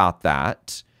talk about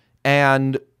that,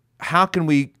 and how can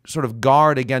we sort of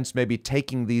guard against maybe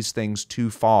taking these things too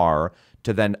far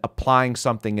to then applying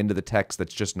something into the text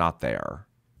that's just not there?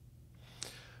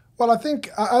 Well, I think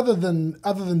other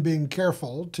than being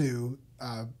careful to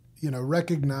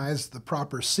recognize the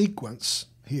proper sequence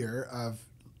here of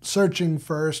searching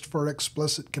first for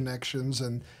explicit connections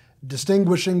and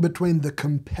distinguishing between the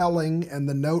compelling and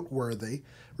the noteworthy.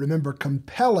 Remember,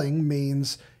 compelling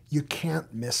means you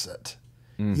can't miss it.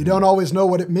 Mm-hmm. You don't always know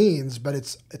what it means, but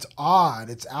it's odd,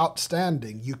 it's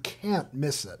outstanding. You can't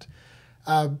miss it.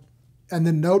 And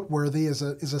then noteworthy is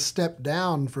a step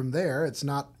down from there. It's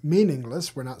not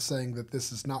meaningless. We're not saying that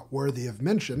this is not worthy of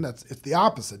mention. It's the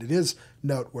opposite. It is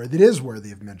noteworthy. It is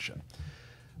worthy of mention.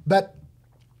 But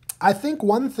I think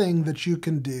one thing that you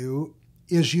can do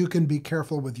is you can be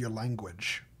careful with your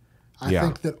language. I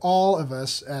think that all of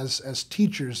us, as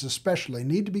teachers especially,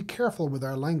 need to be careful with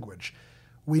our language.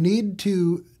 We need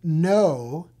to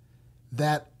know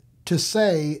that to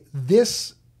say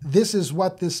this is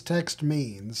what this text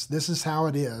means, this is how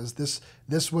it is,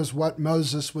 this was what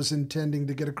Moses was intending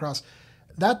to get across,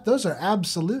 those are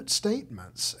absolute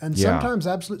statements. And sometimes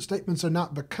absolute statements are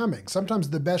not becoming. Sometimes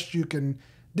the best you can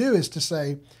do is to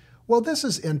say, well, this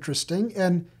is interesting,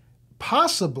 and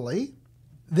possibly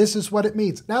this is what it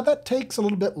means. Now, that takes a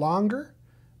little bit longer,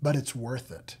 but it's worth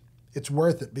it. It's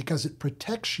worth it because it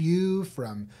protects you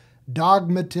from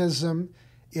dogmatism.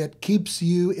 It keeps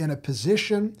you in a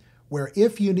position where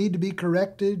if you need to be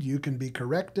corrected, you can be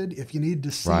corrected. If you need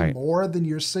to see more than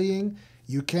you're seeing,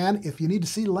 you can. If you need to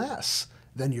see less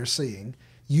than you're seeing,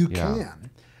 you can.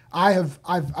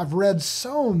 I've read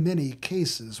so many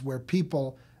cases where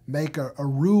people make a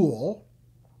rule,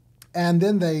 and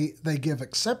then they give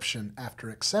exception after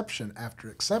exception after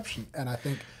exception, and I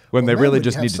think when they really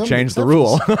just need to change the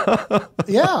rule.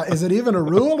 Is it even a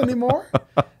rule anymore?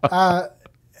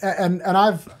 And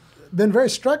I've been very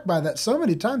struck by that so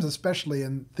many times, especially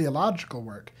in theological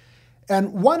work.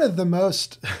 And one of the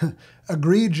most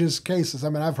egregious cases, I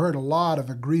mean, I've heard a lot of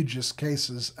egregious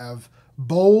cases of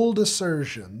bold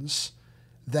assertions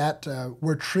that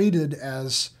were treated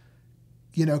as,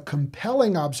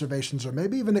 compelling observations or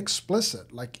maybe even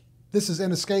explicit, like this is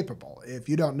inescapable. If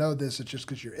you don't know this, it's just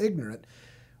because you're ignorant,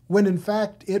 when in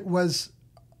fact it was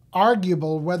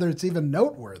arguable whether it's even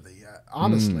noteworthy,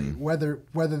 honestly, whether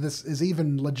this is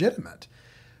even legitimate.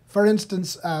 For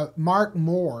instance, Mark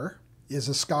Moore is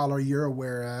a scholar you're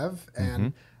aware of,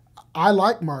 and I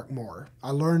like Mark Moore.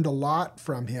 I learned a lot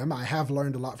from him. I have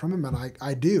learned a lot from him, and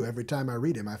I do every time I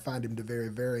read him. I find him to be very,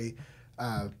 very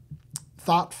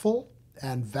thoughtful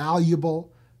and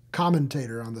valuable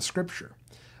commentator on the Scripture.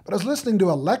 But I was listening to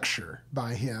a lecture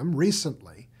by him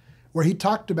recently where he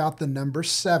talked about the number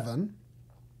 7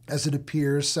 as it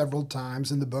appears several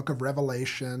times in the book of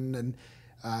Revelation, and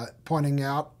pointing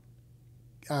out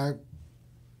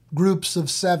groups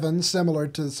of 7 similar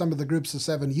to some of the groups of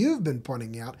 7 you've been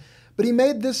pointing out. But he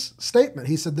made this statement.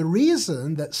 He said the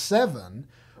reason that 7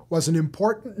 was an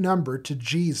important number to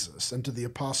Jesus and to the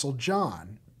Apostle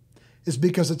John is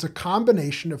because it's a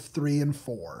combination of 3 and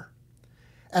 4.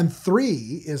 And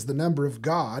 3 is the number of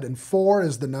God, and 4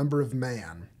 is the number of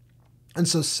man. And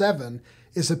so 7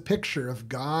 is a picture of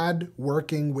God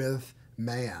working with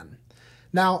man.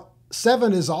 Now,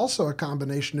 7 is also a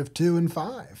combination of 2 and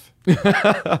 5.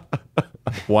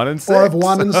 1 and 6. Or of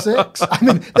 1 and 6. I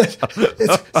mean,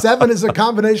 7 is a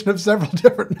combination of several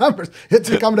different numbers. It's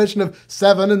a combination of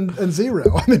 7 and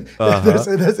 0. I mean,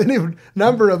 there's any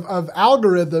number of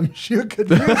algorithms you could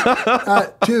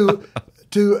use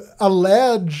to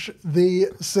allege the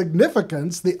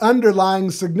significance, the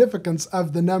underlying significance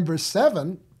of the number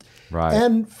 7. Right.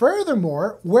 And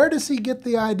furthermore, where does he get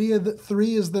the idea that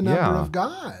 3 is the number of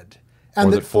God?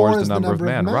 And that 4 is the number of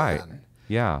man? Right.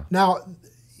 Yeah. Now,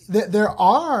 there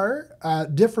are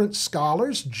different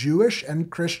scholars, Jewish and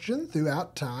Christian,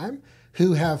 throughout time,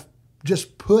 who have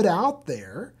just put out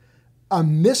there a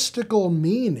mystical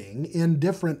meaning in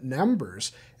different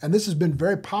numbers. And this has been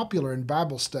very popular in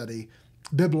Bible study,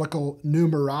 biblical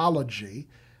numerology.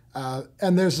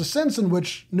 And there's a sense in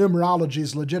which numerology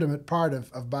is a legitimate part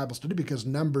of Bible study because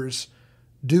numbers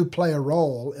do play a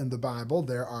role in the Bible.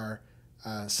 There are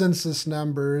census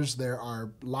numbers, there are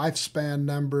lifespan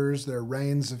numbers, there are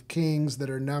reigns of kings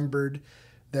that are numbered.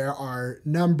 There are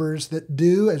numbers that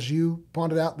do, as you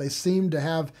pointed out, they seem to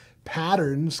have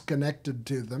patterns connected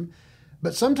to them.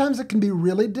 But sometimes it can be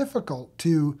really difficult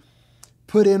to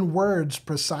put in words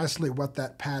precisely what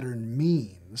that pattern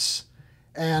means.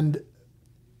 And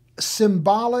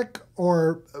symbolic,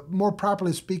 or more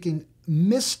properly speaking,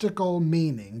 mystical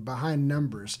meaning behind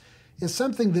numbers is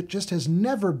something that just has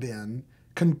never been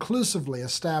conclusively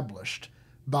established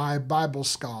by Bible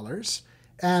scholars,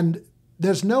 and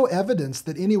there's no evidence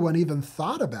that anyone even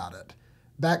thought about it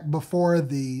back before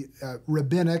the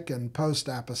rabbinic and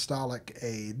post-apostolic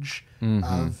age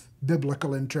of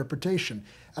biblical interpretation.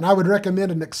 And I would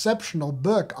recommend an exceptional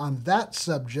book on that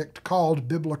subject called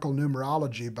Biblical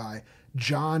Numerology by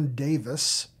John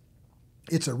Davis.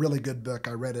 It's a really good book.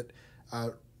 I read it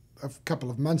a couple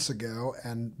of months ago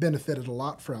and benefited a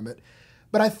lot from it.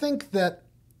 But I think that,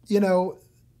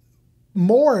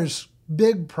 Moore's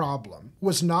big problem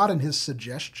was not in his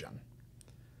suggestion.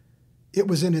 It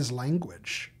was in his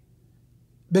language.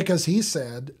 Because he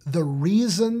said the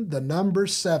reason the number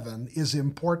 7 is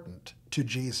important to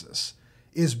Jesus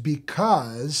is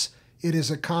because it is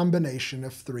a combination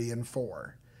of 3 and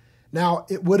 4. Now,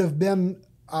 it would have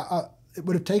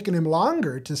taken him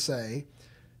longer to say,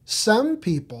 some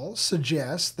people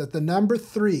suggest that the number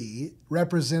 3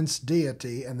 represents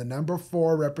deity and the number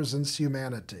 4 represents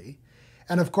humanity.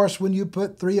 And of course, when you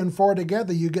put 3 and 4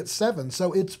 together, you get 7.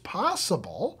 So it's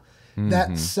possible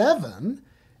that 7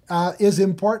 is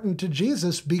important to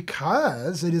Jesus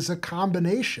because it is a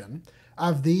combination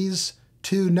of these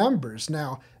two numbers.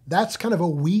 Now, that's kind of a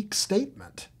weak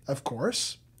statement, of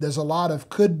course. There's a lot of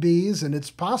could-bes and it's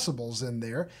possibles in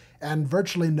there and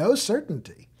virtually no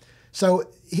certainty. So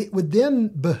it would then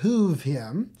behoove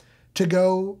him to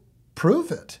go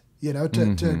prove it,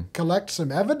 to collect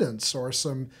some evidence or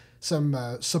some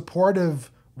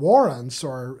supportive warrants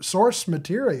or source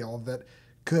material that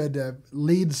could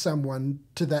lead someone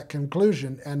to that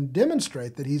conclusion and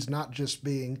demonstrate that he's not just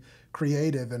being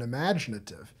creative and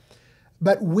imaginative.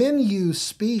 But when you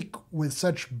speak with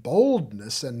such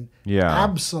boldness and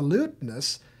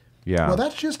absoluteness, well,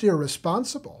 that's just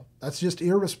irresponsible. That's just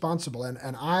irresponsible.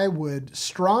 And I would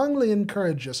strongly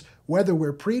encourage us, whether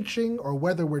we're preaching or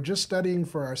whether we're just studying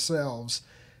for ourselves,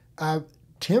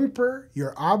 temper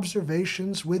your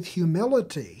observations with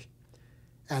humility.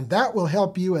 And that will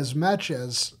help you as much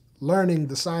as learning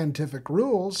the scientific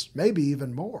rules, maybe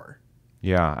even more.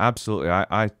 Yeah, absolutely.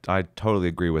 I totally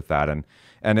agree with that.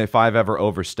 And if I've ever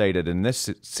overstated in this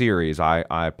series, I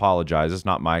apologize. It's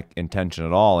not my intention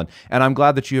at all. And I'm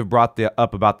glad that you have brought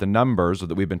up about the numbers, or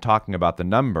that we've been talking about the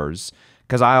numbers,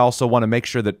 because I also want to make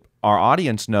sure that our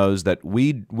audience knows that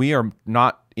we are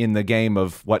not in the game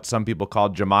of what some people call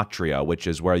gematria, which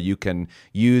is where you can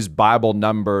use Bible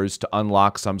numbers to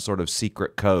unlock some sort of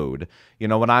secret code.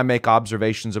 When I make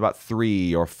observations about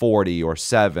 3 or 40 or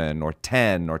 7 or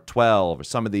 10 or 12 or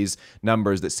some of these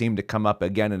numbers that seem to come up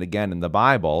again and again in the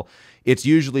Bible, it's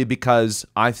usually because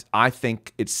I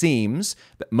think it seems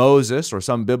that Moses or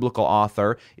some biblical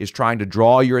author is trying to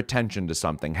draw your attention to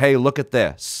something. Hey, look at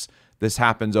this. This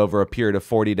happens over a period of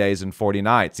 40 days and 40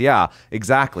 nights. Yeah,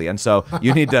 exactly. And so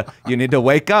you need to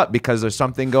wake up, because there's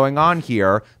something going on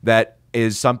here that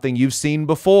is something you've seen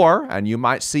before and you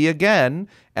might see again,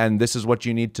 and this is what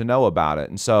you need to know about it.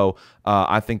 And so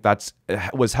I think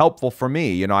was helpful for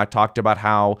me. I talked about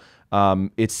how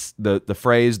it's the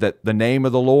phrase that the name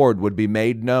of the Lord would be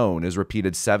made known is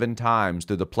repeated 7 times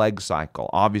through the plague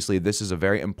cycle. Obviously, this is a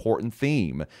very important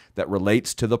theme that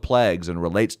relates to the plagues and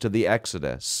relates to the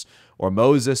Exodus, or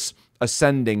Moses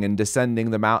ascending and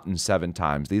descending the mountain 7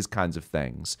 times, these kinds of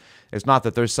things. It's not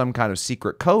that there's some kind of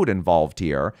secret code involved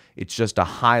here. It's just a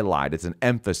highlight. It's an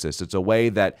emphasis. It's a way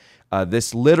that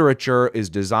this literature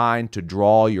is designed to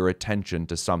draw your attention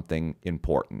to something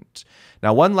important.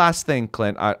 Now, one last thing,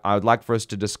 Clint, I would like for us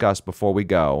to discuss before we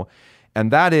go,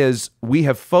 and that is we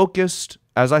have focused,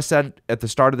 as I said at the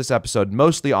start of this episode,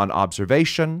 mostly on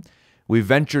observation. We've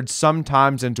ventured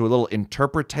sometimes into a little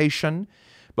interpretation,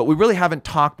 but we really haven't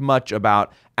talked much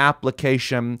about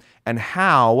application and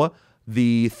how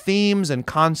the themes and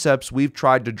concepts we've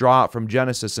tried to draw out from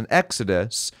Genesis and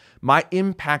Exodus might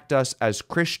impact us as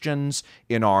Christians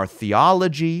in our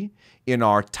theology, in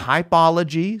our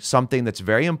typology, something that's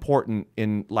very important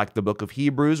in like the book of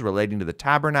Hebrews relating to the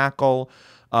tabernacle,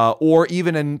 or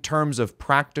even in terms of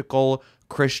practical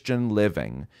Christian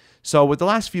living. So with the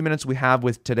last few minutes we have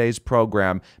with today's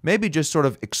program, maybe just sort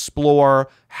of explore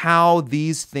how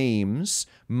these themes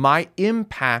might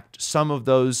impact some of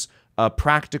those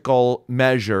practical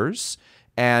measures,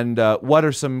 and what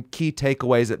are some key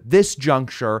takeaways at this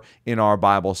juncture in our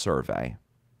Bible survey.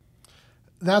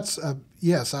 That's,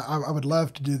 yes, I would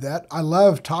love to do that. I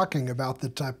love talking about the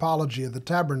typology of the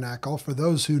tabernacle. For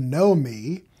those who know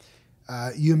me,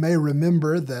 you may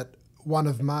remember that one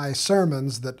of my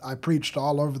sermons that I preached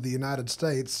all over the United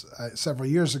States several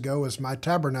years ago was my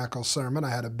tabernacle sermon.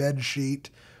 I had a bed sheet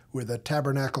with a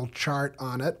tabernacle chart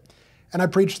on it, and I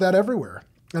preached that everywhere.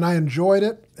 And I enjoyed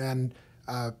it, and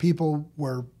people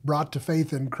were brought to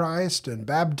faith in Christ and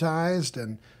baptized,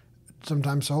 and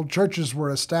sometimes whole churches were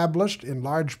established in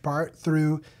large part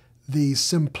through the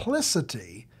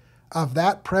simplicity of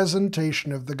that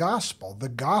presentation of the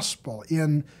gospel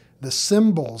in the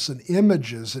symbols and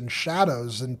images and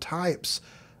shadows and types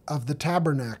of the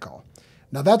tabernacle.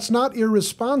 Now, that's not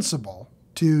irresponsible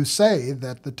to say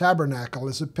that the tabernacle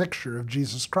is a picture of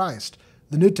Jesus Christ.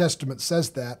 The New Testament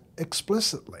says that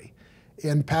explicitly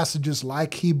in passages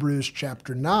like Hebrews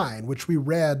chapter 9, which we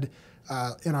read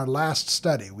in our last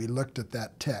study. We looked at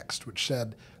that text, which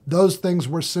said those things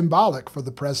were symbolic for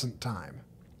the present time.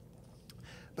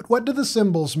 But what do the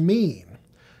symbols mean?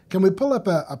 Can we pull up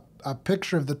a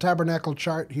picture of the tabernacle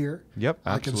chart here? Yep,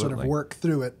 absolutely. I can sort of work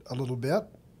through it a little bit.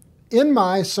 In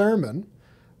my sermon,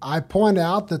 I point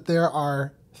out that there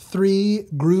are 3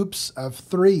 groups of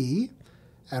 3,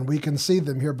 and we can see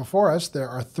them here before us. There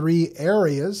are 3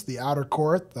 areas, the outer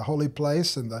court, the holy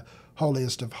place, and the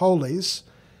holiest of holies.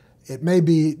 It may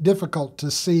be difficult to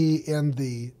see in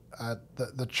the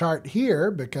chart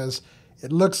here because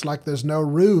it looks like there's no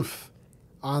roof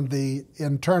on the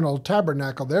internal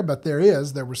tabernacle there, but there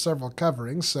is. There were several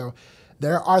coverings. So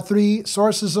there are 3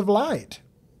 sources of light.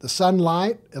 The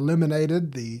sunlight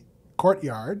illuminated the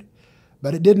courtyard,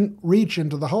 but it didn't reach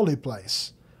into the holy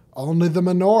place. Only the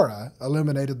menorah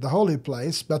illuminated the holy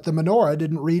place, but the menorah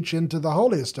didn't reach into the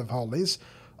holiest of holies.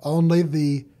 Only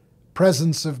the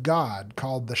presence of God,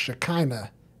 called the Shekinah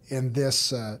in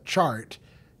this chart,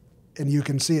 and you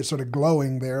can see it sort of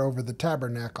glowing there over the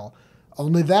tabernacle.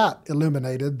 Only that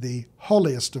illuminated the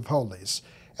holiest of holies.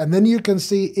 And then you can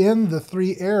see in the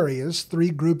 3 areas 3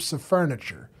 groups of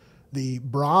furniture. The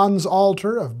bronze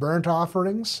altar of burnt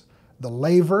offerings, the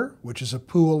laver, which is a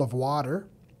pool of water,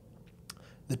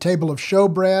 the table of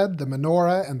showbread, the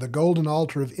menorah, and the golden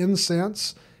altar of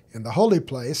incense in the holy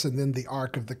place, and then the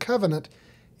Ark of the Covenant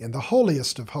in the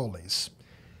holiest of holies.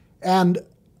 And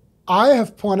I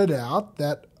have pointed out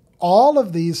that all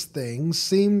of these things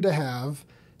seem to have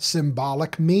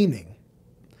symbolic meaning.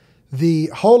 The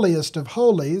holiest of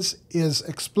holies is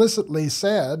explicitly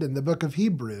said in the book of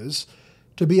Hebrews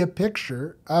to be a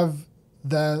picture of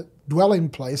the dwelling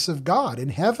place of God in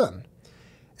heaven.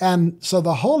 And so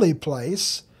the holy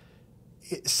place,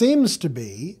 it seems to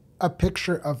be a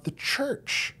picture of the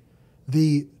church,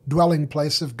 the dwelling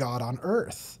place of God on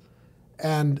earth.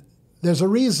 And there's a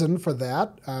reason for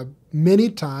that. Many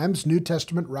times New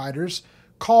Testament writers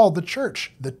call the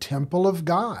church the temple of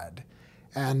God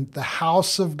and the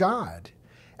house of God.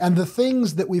 And the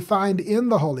things that we find in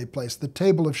the holy place, the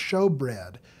table of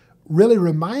showbread, really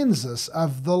reminds us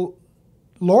of the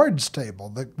Lord's table,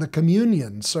 the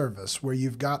communion service, where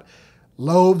you've got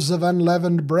loaves of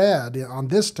unleavened bread on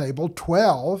this table,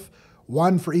 12,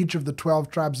 one for each of the 12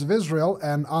 tribes of Israel.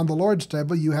 And on the Lord's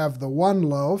table, you have the one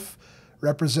loaf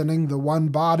representing the one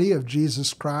body of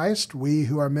Jesus Christ. We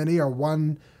who are many are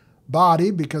one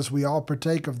body because we all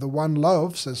partake of the one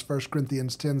loaf, says 1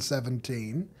 Corinthians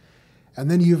 10:17. And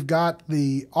then you've got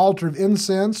the altar of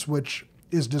incense, which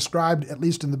is described, at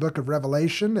least in the book of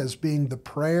Revelation, as being the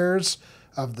prayers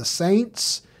of the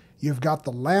saints. You've got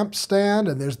the lampstand,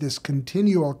 and there's this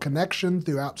continual connection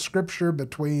throughout Scripture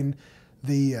between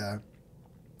the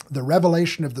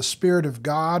revelation of the Spirit of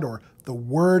God, or the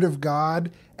Word of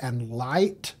God, and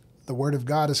light. The Word of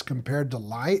God is compared to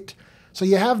light. So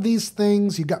you have these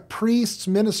things. You've got priests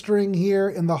ministering here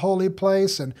in the holy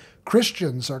place, and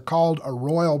Christians are called a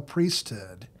royal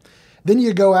priesthood. Then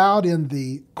you go out in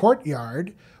the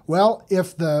courtyard. Well,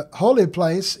 if the holy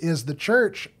place is the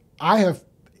church, I have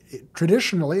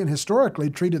traditionally and historically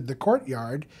treated the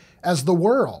courtyard as the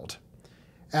world.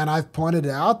 And I've pointed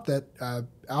out that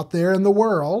out there in the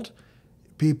world,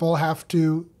 people have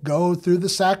to go through the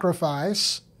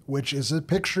sacrifice, which is a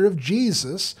picture of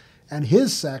Jesus and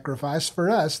his sacrifice for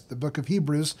us. The book of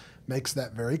Hebrews makes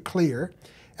that very clear.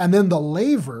 And then the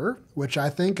laver, which I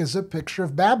think is a picture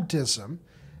of baptism.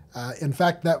 In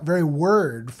fact, that very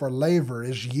word for laver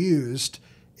is used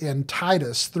in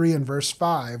Titus 3 and verse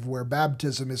 5, where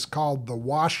baptism is called the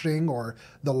washing or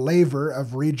the laver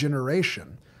of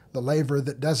regeneration, the laver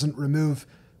that doesn't remove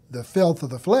the filth of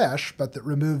the flesh, but that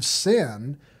removes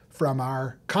sin from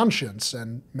our conscience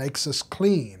and makes us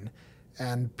clean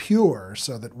and pure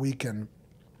so that we can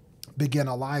begin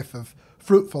a life of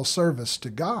fruitful service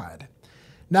to God.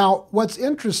 Now, what's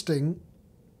interesting,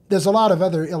 there's a lot of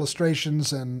other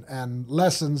illustrations and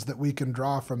lessons that we can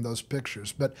draw from those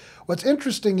pictures. But what's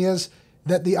interesting is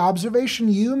that the observation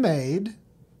you made,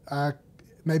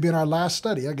 maybe in our last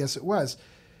study, I guess it was,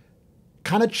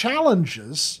 kind of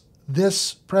challenges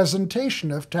this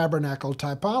presentation of tabernacle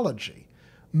typology.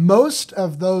 Most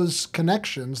of those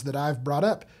connections that I've brought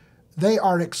up, they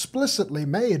are explicitly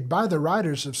made by the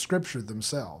writers of Scripture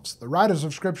themselves. The writers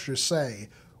of Scripture say,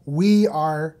 we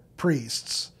are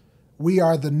priests. We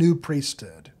are the new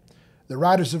priesthood. The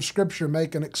writers of Scripture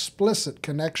make an explicit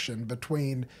connection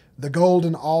between the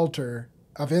golden altar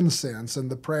of incense and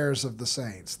the prayers of the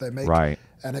saints. They make Right.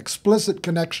 an explicit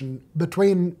connection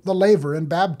between the laver and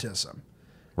baptism.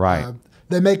 Right.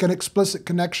 They make an explicit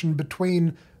connection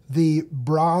between the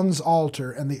bronze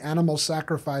altar and the animal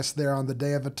sacrifice there on the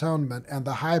Day of Atonement and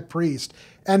the high priest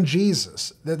and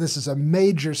Jesus. This is a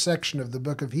major section of the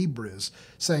book of Hebrews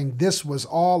saying this was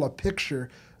all a picture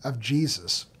of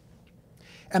Jesus.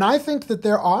 And I think that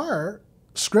there are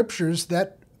scriptures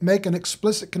that make an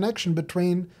explicit connection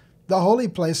between the holy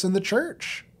place and the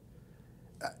church,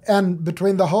 and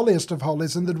between the holiest of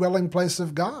holies and the dwelling place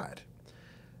of God.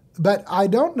 But I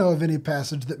don't know of any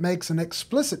passage that makes an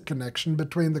explicit connection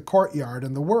between the courtyard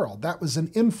and the world. That was an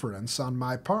inference on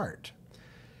my part.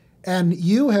 And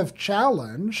you have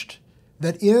challenged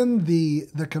that in the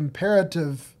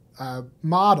comparative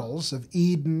models of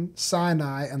Eden,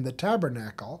 Sinai, and the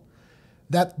tabernacle,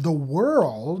 that the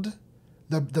world,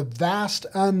 the vast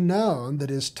unknown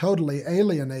that is totally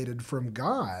alienated from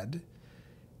God,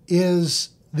 is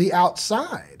the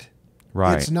outside.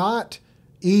 Right. It's not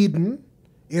Eden.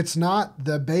 It's not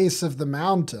the base of the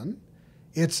mountain.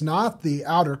 It's not the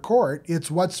outer court. It's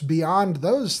what's beyond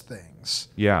those things.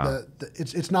 Yeah.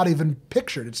 It's not even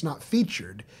pictured. It's not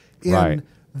featured in Right.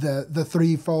 the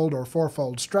threefold or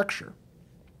fourfold structure.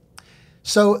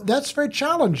 So that's very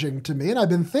challenging to me, and I've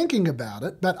been thinking about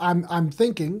it, but I'm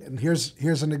thinking, and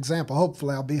here's an example.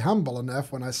 Hopefully I'll be humble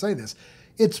enough when I say this.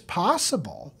 It's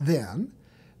possible, then,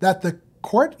 that the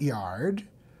courtyard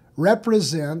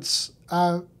represents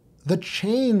the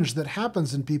change that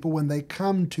happens in people when they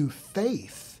come to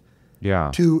faith,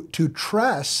 Yeah. to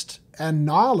trust and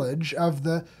knowledge of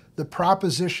the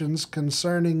propositions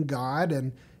concerning God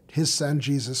and His Son,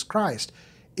 Jesus Christ.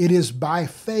 It is by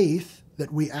faith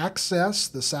that we access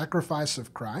the sacrifice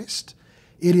of Christ.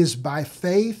 It is by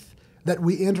faith that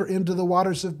we enter into the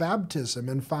waters of baptism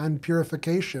and find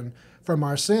purification from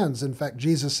our sins. In fact,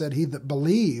 Jesus said, "He that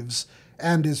believes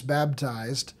and is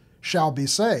baptized shall be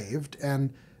saved,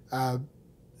 and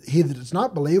he that does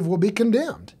not believe will be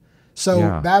condemned." So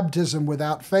Yeah. baptism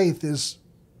without faith is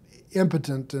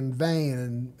impotent and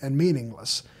vain and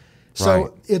meaningless. So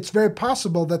Right. it's very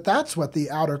possible that that's what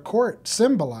the outer court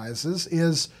symbolizes,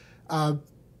 is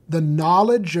the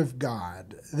knowledge of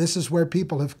God. This is where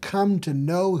people have come to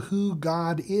know who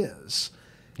God is.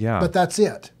 Yeah. But that's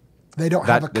it. They don't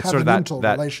have a It's sort of that covenantal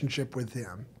relationship with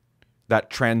Him. that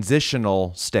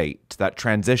transitional state, that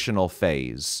transitional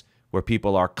phase where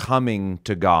people are coming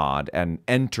to God and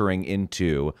entering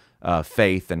into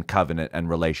faith and covenant and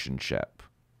relationship.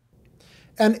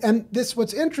 And this,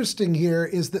 what's interesting here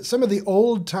is that some of the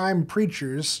old-time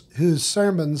preachers whose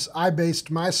sermons I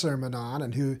based my sermon on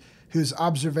and whose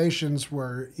observations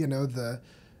were,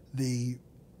 the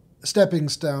stepping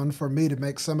stone for me to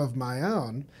make some of my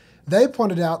own, they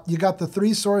pointed out you got the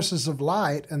three sources of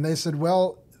light, and they said,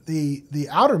 well, the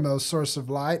outermost source of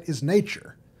light is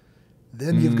nature.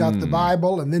 Then you've got the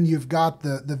Bible, and then you've got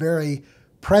the very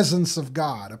presence of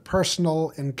God, a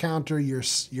personal encounter.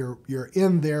 You're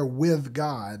in there with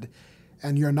God,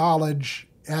 and your knowledge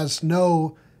has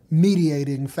no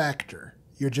mediating factor.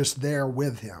 You're just there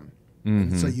with Him.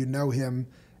 And so you know Him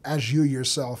as you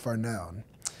yourself are known.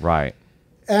 Right.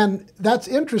 And that's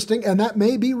interesting, and that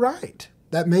may be right.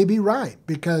 That may be right,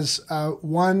 because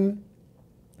one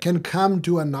can come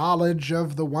to a knowledge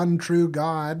of the one true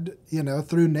God,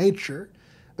 through nature,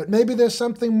 but maybe there's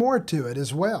something more to it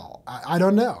as well. I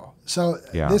don't know. So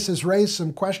This has raised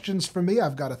some questions for me.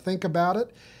 I've got to think about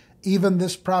it. Even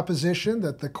this proposition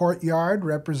that the courtyard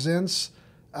represents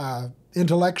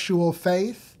intellectual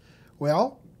faith,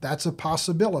 well, that's a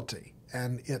possibility,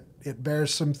 and it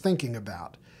bears some thinking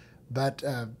about. But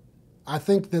I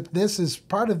think that this is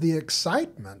part of the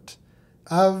excitement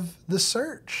of the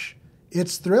search.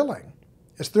 It's thrilling.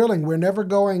 It's thrilling. We're never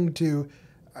going to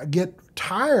get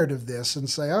tired of this and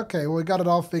say, okay, well, we got it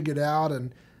all figured out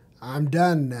and I'm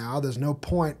done now. There's no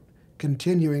point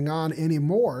continuing on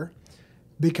anymore,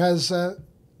 because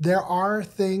there are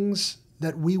things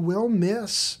that we will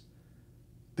miss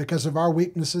because of our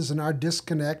weaknesses and our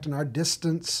disconnect and our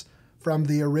distance from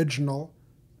the original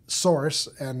source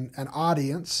and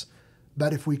audience.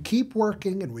 But if we keep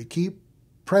working and we keep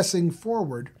pressing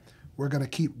forward, we're going to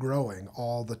keep growing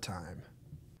all the time.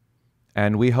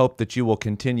 And we hope that you will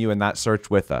continue in that search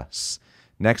with us.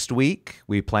 Next week,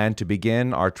 we plan to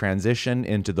begin our transition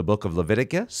into the book of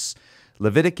Leviticus.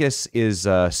 Leviticus is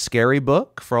a scary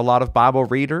book for a lot of Bible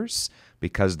readers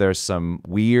because there's some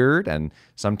weird and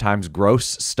sometimes gross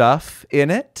stuff in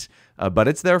it. but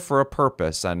it's there for a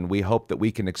purpose, and we hope that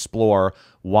we can explore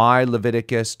why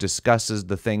Leviticus discusses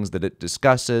the things that it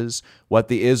discusses, what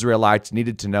the Israelites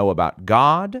needed to know about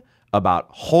God, about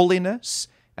holiness,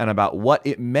 and about what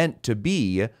it meant to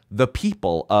be the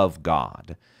people of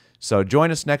God. So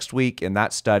join us next week in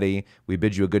that study. We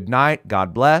bid you a good night,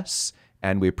 God bless,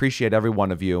 and we appreciate every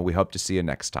one of you. We hope to see you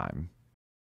next time.